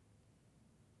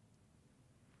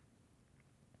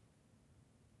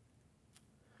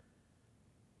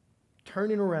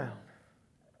 Turning around,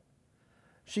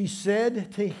 she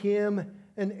said to him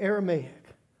in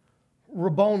Aramaic,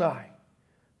 "Rabboni,"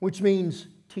 which means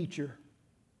teacher.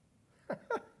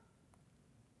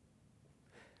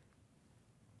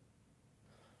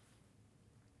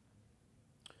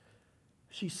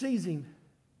 She sees him.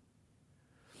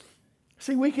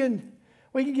 See, we can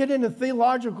get into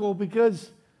theological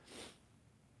because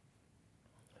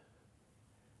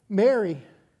Mary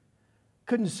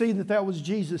couldn't see that was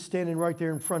Jesus standing right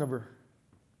there in front of her.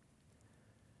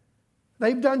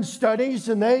 They've done studies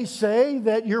and they say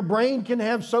that your brain can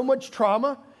have so much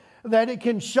trauma that it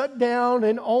can shut down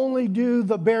and only do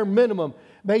the bare minimum.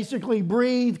 Basically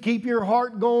breathe, keep your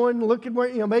heart going, look at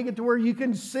where, make it to where you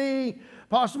can see,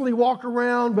 possibly walk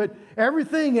around, but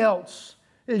everything else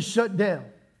is shut down.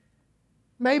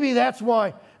 Maybe that's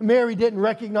why Mary didn't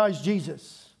recognize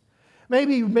Jesus.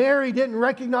 Maybe Mary didn't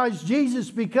recognize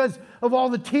Jesus because of all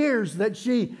the tears that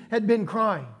she had been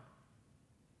crying.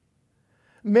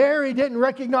 Mary didn't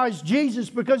recognize Jesus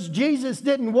because Jesus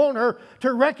didn't want her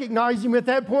to recognize him at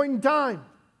that point in time.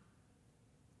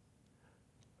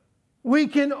 We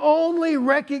can only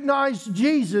recognize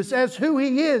Jesus as who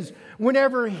he is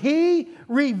whenever he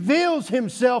reveals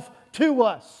himself to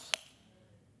us.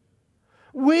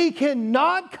 We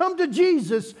cannot come to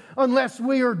Jesus unless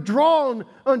we are drawn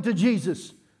unto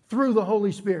Jesus through the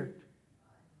Holy Spirit.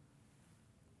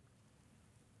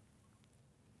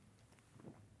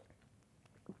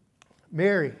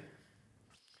 Mary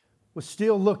was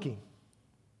still looking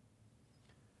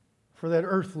for that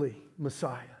earthly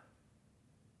Messiah.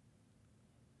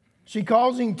 She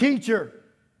calls him teacher.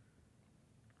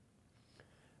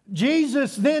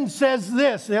 Jesus then says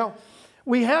this. Now,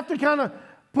 we have to kind of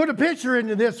put a picture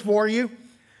into this for you,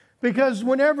 because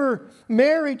whenever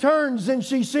Mary turns and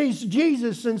she sees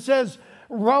Jesus and says,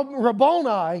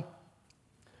 Rabboni,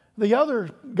 the other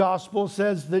gospel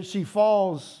says that she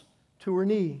falls to her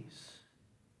knees.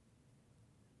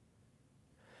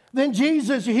 Then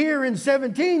Jesus here in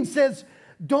 17 says,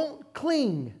 "Don't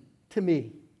cling to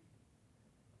me,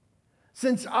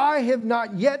 since I have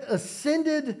not yet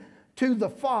ascended to the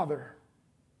Father,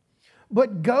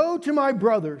 but go to my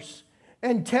brothers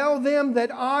and tell them that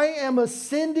I am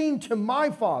ascending to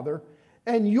my Father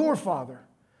and your Father,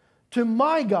 to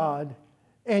my God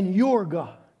and your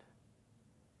God."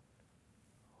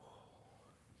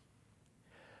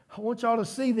 I want y'all to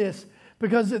see this,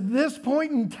 because at this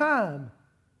point in time,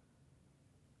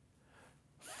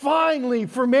 finally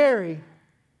for Mary,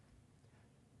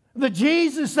 the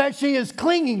Jesus that she is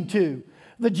clinging to,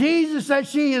 the Jesus that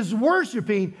she is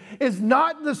worshiping, is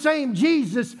not the same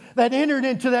Jesus that entered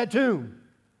into that tomb.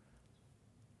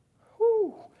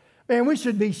 Woo. Man, we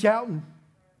should be shouting.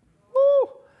 Woo.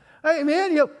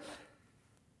 Amen.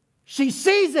 She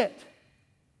sees it.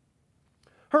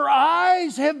 Her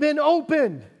eyes have been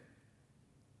opened.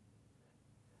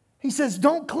 He says,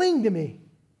 "Don't cling to me.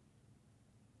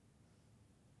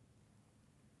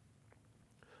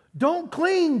 Don't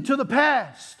cling to the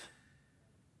past.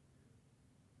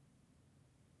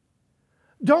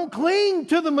 Don't cling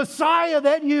to the Messiah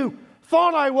that you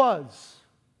thought I was.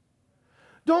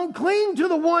 Don't cling to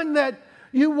the one that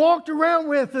you walked around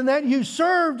with and that you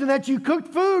served and that you cooked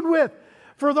food with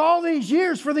for all these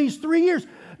years, for these 3 years.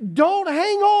 Don't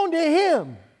hang on to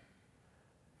him.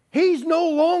 He's no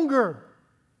longer."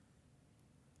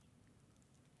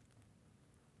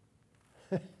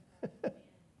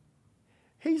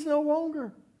 He's no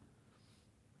longer.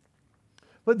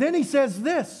 But then he says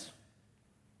this.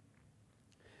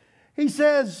 He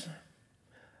says,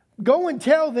 "Go and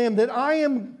tell them that I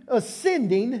am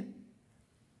ascending,"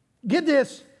 get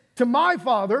this, "to my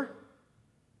Father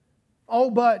Oh,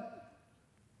 but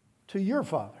to your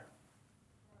Father.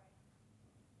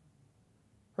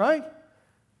 Right?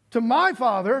 To my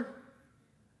Father.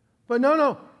 But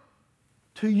no,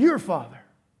 to your Father.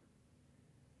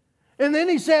 And then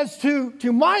he says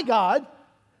to my God.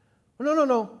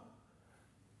 No.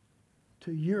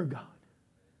 To your God.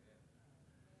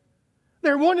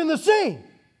 They're one and the same.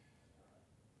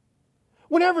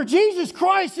 Whenever Jesus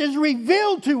Christ is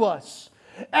revealed to us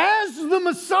as the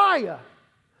Messiah,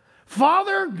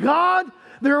 Father, God,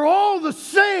 they're all the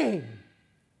same.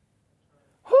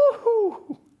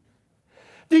 Woo-hoo.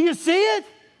 Do you see it?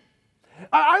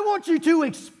 I want you to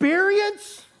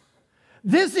experience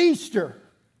this Easter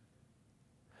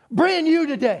brand new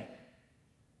today.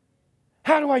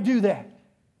 How do I do that?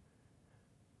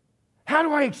 How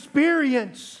do I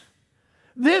experience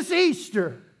this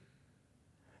Easter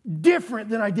different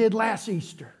than I did last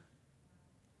Easter?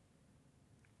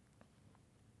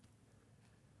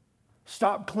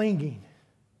 Stop clinging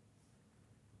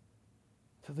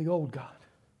to the old God.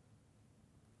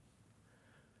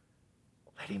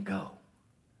 Let him go.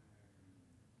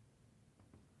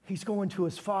 He's going to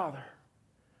his Father,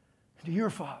 to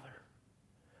your Father,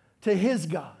 to his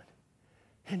God,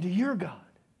 and to your God.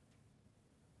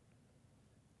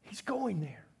 He's going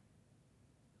there.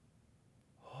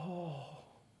 Oh.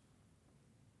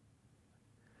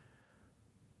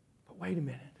 But wait a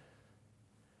minute.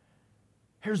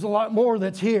 Here's a lot more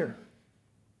that's here.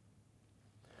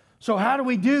 So how do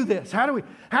we do this? How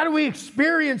do we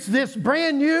experience this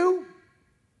brand new?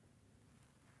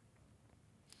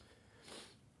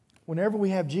 Whenever we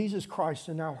have Jesus Christ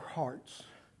in our hearts,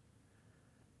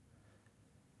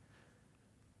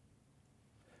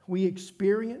 we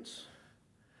experience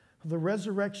the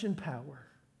resurrection power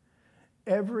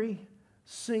every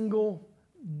single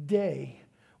day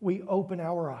we open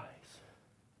our eyes.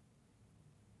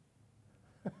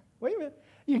 Wait a minute.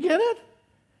 You get it?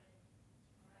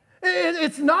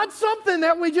 It's not something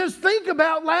that we just think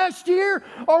about last year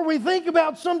or we think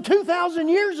about some 2,000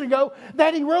 years ago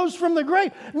that he rose from the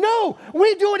grave. No,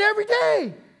 we do it every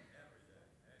day.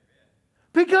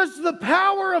 Because the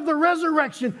power of the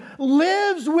resurrection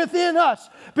lives within us.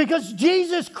 Because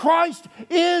Jesus Christ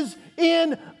is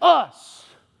in us.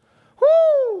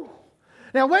 Woo!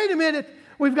 Now wait a minute.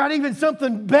 We've got even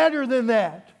something better than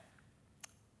that.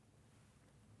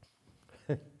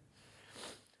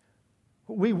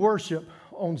 We worship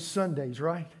on Sundays,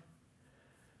 right?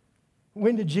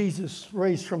 When did Jesus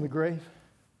rise from the grave?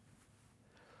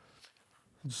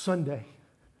 Sunday.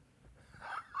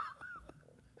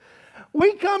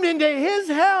 We come into his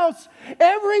house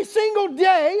every single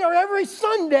day or every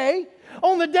Sunday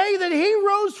on the day that he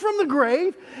rose from the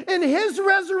grave, and his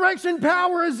resurrection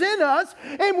power is in us,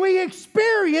 and we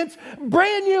experience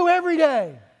brand new every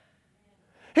day.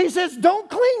 He says, don't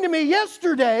cling to me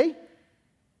yesterday,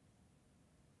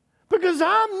 because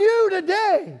I'm new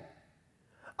today.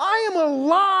 I am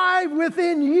alive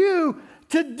within you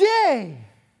today.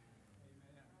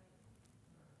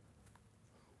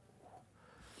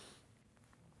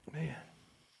 Man.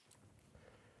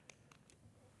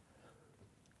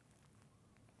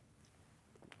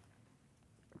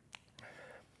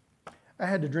 I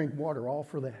had to drink water all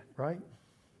for that, right?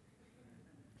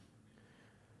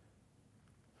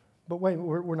 But wait,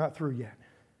 we're not through yet.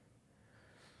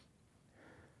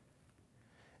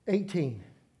 18.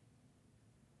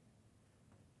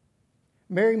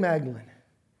 Mary Magdalene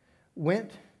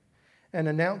went and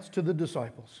announced to the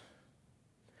disciples,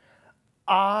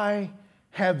 I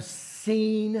have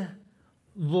seen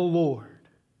the Lord.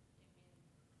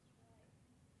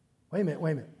 Wait a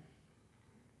minute.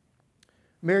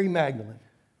 Mary Magdalene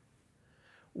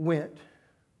went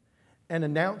and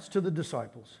announced to the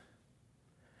disciples,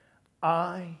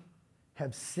 I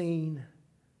have seen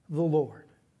the Lord.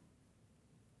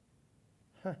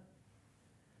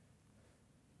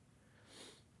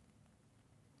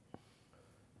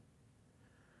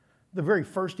 The very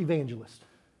first evangelist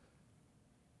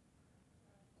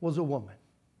was a woman.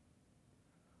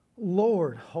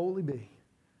 Lord, holy be.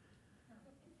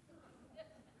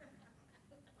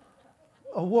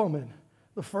 A woman,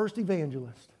 the first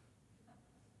evangelist.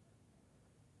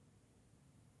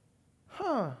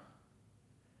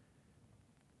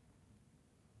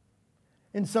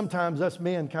 And sometimes us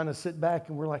men kind of sit back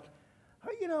and we're like,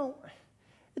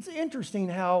 it's interesting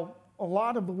how a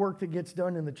lot of the work that gets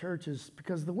done in the church is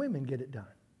because the women get it done.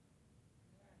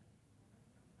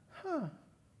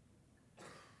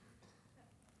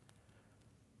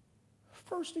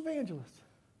 First evangelist.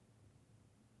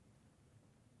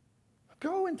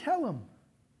 Go and tell them.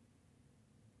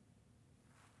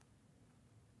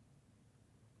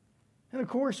 And of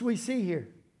course we see here,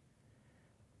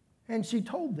 And she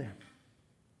told them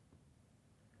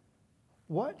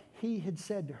what he had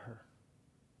said to her.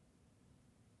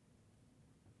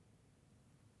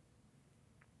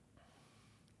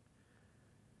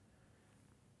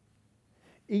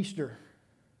 Easter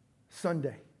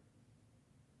Sunday.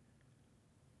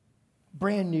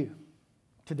 Brand new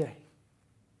today.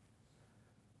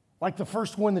 Like the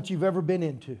first one that you've ever been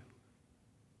into.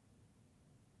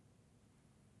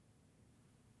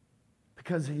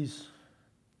 Because He's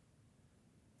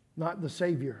not the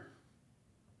Savior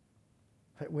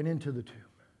that went into the tomb,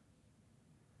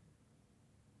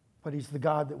 but He's the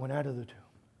God that went out of the tomb.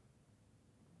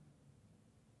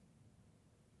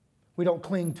 We don't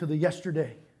cling to the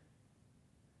yesterday.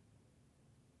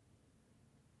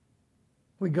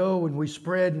 We go and we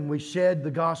spread and we shed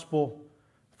the gospel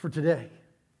for today.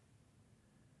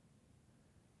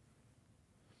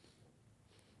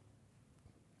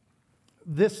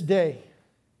 This day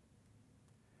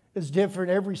is different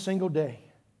every single day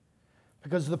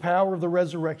because the power of the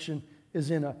resurrection is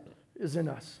in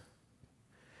us.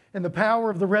 And the power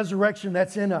of the resurrection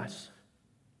that's in us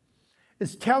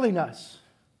is telling us,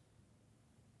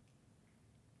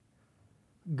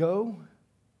 go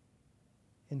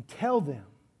and tell them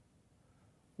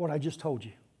what I just told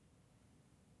you.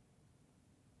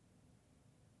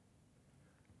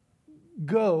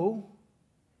 Go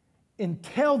and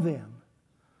tell them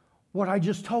what I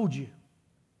just told you.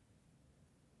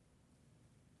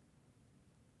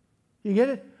 You get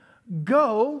it?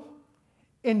 Go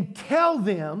and tell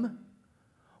them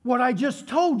what I just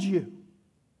told you.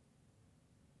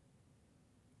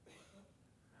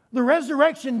 The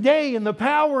resurrection day and the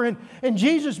power and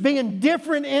Jesus being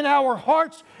different in our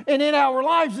hearts and in our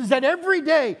lives is that every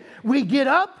day we get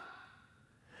up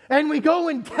and we go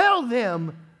and tell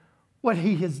them what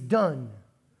He has done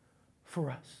for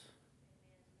us.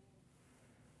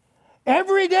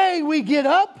 Every day we get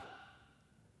up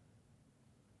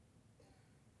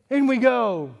and we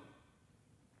go,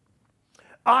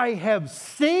 I have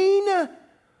seen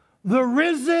the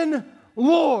risen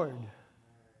Lord.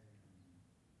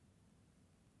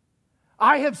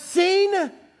 I have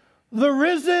seen the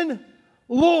risen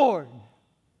Lord.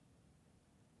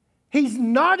 He's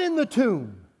not in the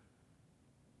tomb.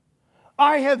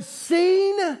 I have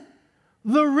seen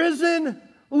the risen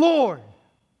Lord.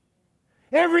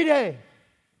 Every day.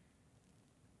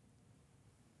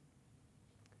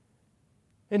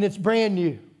 And it's brand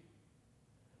new.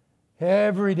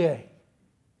 Every day.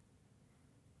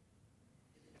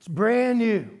 It's brand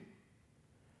new.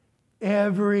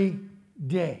 Every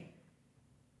day.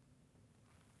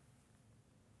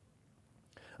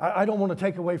 I don't want to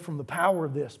take away from the power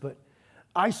of this, but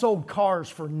I sold cars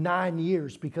for 9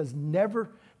 years because never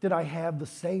did I have the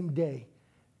same day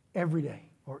every day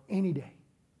or any day.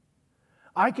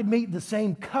 I could meet the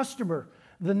same customer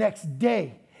the next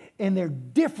day, and they're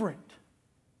different.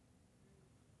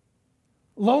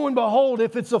 Lo and behold,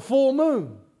 if it's a full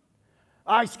moon,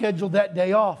 I scheduled that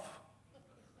day off.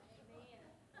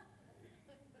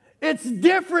 It's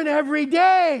different every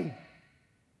day.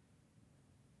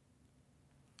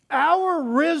 Our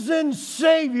risen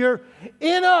Savior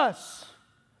in us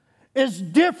is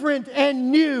different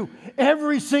and new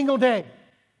every single day.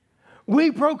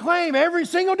 We proclaim every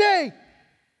single day,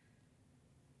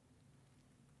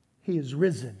 He is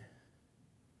risen.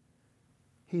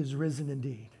 He is risen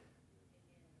indeed.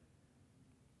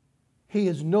 He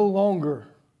is no longer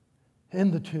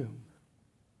in the tomb.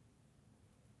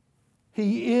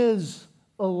 He is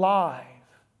alive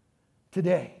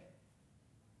today.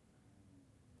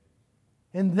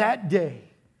 And that day,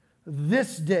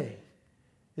 this day,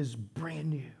 is brand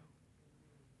new.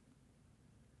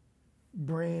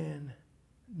 Brand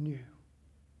new.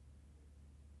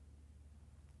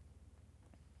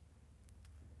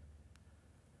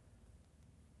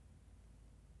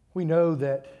 We know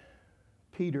that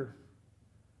Peter,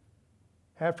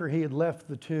 after he had left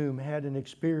the tomb, had an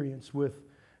experience with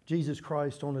Jesus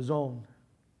Christ on his own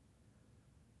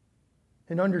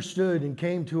and understood and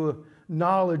came to a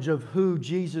knowledge of who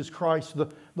Jesus Christ,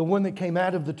 the one that came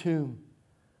out of the tomb,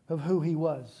 of who He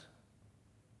was.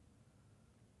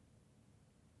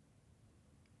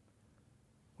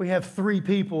 We have 3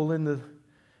 people in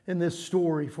this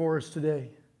story for us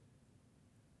today.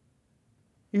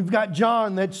 You've got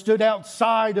John that stood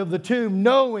outside of the tomb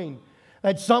knowing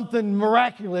that something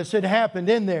miraculous had happened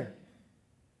in there,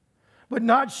 but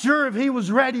not sure if he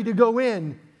was ready to go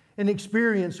in and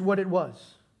experience what it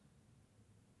was.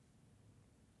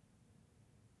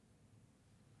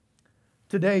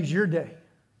 Today's your day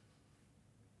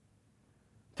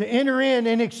to enter in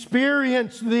and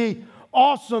experience the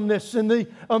awesomeness and the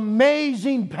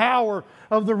amazing power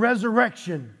of the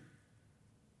resurrection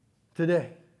today.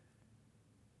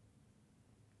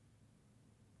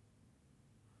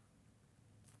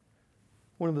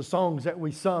 One of the songs that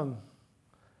we sung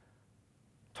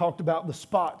talked about the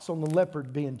spots on the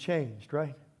leopard being changed,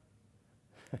 right?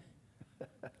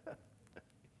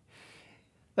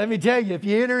 Let me tell you, if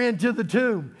you enter into the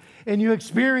tomb and you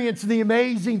experience the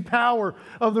amazing power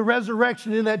of the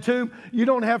resurrection in that tomb, you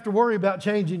don't have to worry about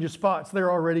changing your spots.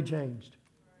 They're already changed.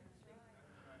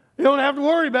 You don't have to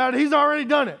worry about it. He's already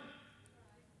done it.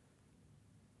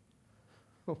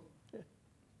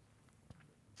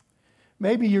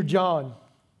 Maybe you're John,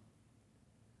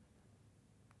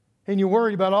 and you're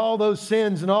worried about all those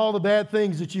sins and all the bad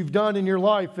things that you've done in your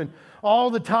life and all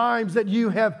the times that you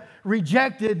have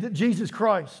rejected Jesus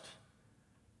Christ.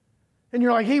 And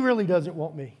you're like, He really doesn't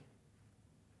want me.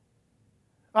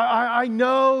 I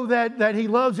know that He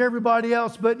loves everybody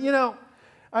else, but you know,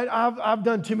 I've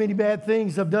done too many bad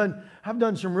things. I've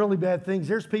done some really bad things.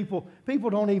 There's people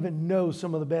don't even know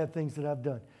some of the bad things that I've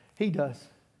done. He does.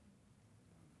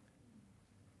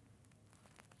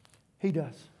 He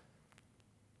does.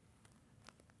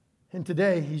 And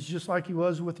today, He's just like He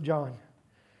was with John.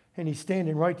 And He's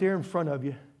standing right there in front of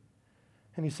you.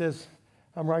 And He says,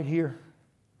 I'm right here,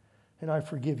 and I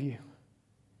forgive you.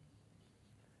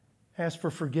 Ask for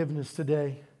forgiveness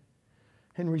today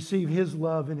and receive His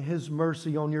love and His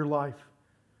mercy on your life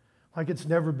like it's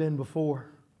never been before.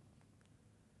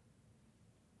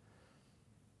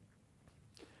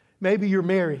 Maybe you're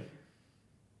Mary.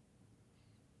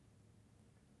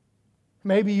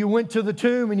 Maybe you went to the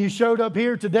tomb and you showed up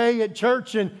here today at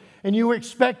church and you were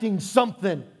expecting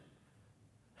something.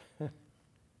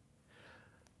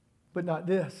 But not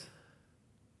this.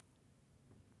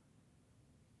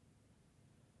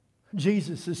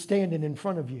 Jesus is standing in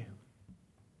front of you.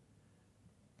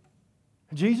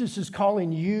 Jesus is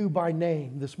calling you by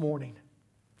name this morning.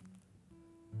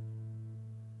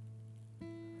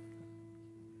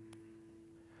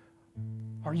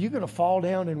 Are you going to fall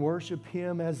down and worship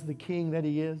Him as the King that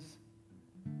He is?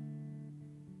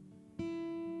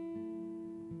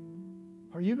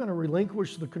 Are you going to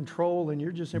relinquish the control and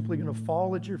you're just simply going to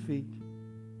fall at your feet?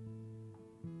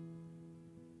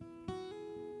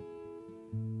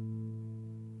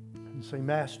 And say,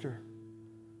 Master,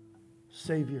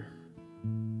 Savior,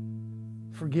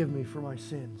 forgive me for my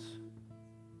sins.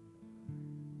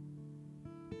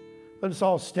 Let us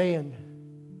all stand.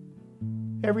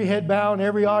 Every head bowed and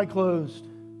every eye closed.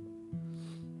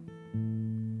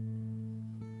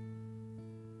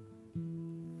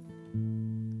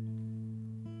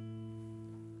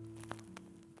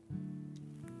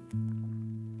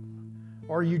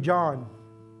 Are you John?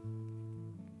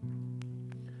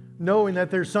 Knowing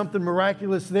that there's something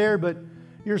miraculous there, but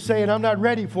you're saying, I'm not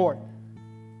ready for it.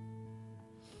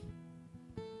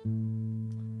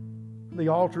 The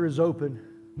altar is open.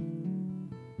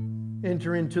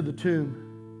 Enter into the tomb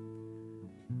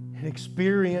and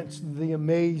experience the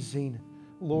amazing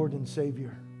Lord and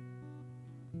Savior.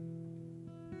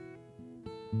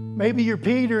 Maybe you're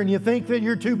Peter and you think that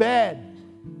you're too bad.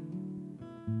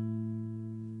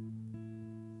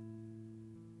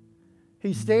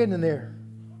 He's standing there,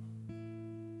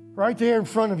 right there in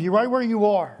front of you, right where you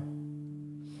are.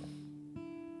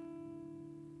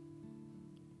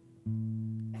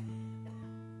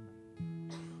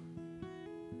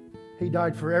 He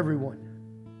died for everyone,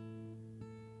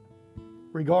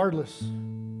 regardless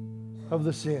of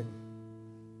the sin.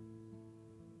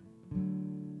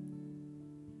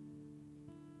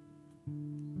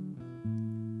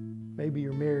 Maybe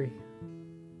you're Mary,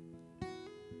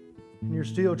 and you're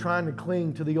still trying to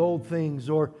cling to the old things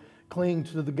or cling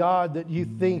to the God that you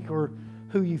think or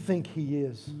who you think He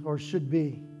is or should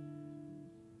be.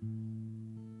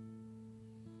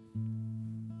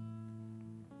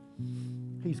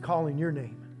 He's calling your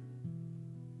name.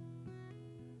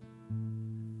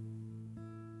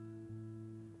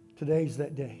 Today's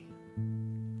that day.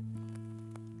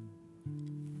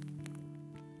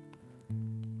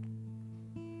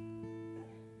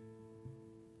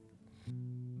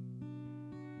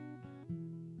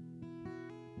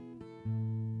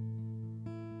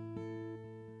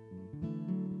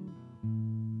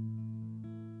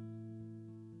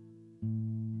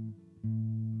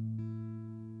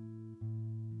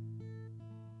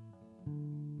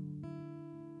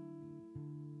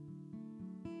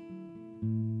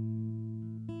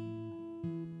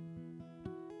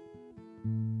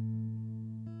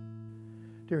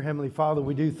 Dear Heavenly Father,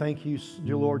 we do thank you,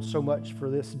 dear Lord, so much for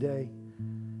this day.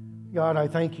 God, I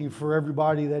thank you for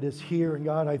everybody that is here. And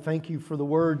God, I thank you for the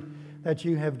word that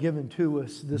you have given to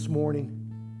us this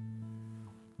morning.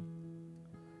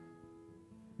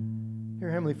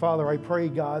 Dear Heavenly Father, I pray,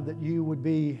 God, that you would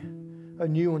be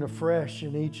anew and afresh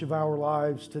in each of our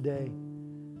lives today.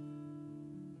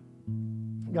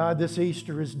 God, this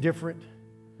Easter is different.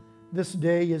 This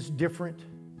day is different.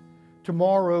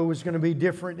 Tomorrow is going to be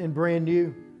different and brand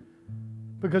new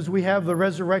because we have the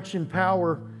resurrection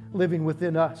power living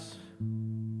within us.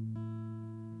 In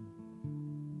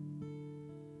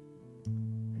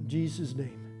Jesus'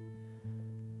 name,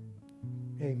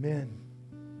 amen.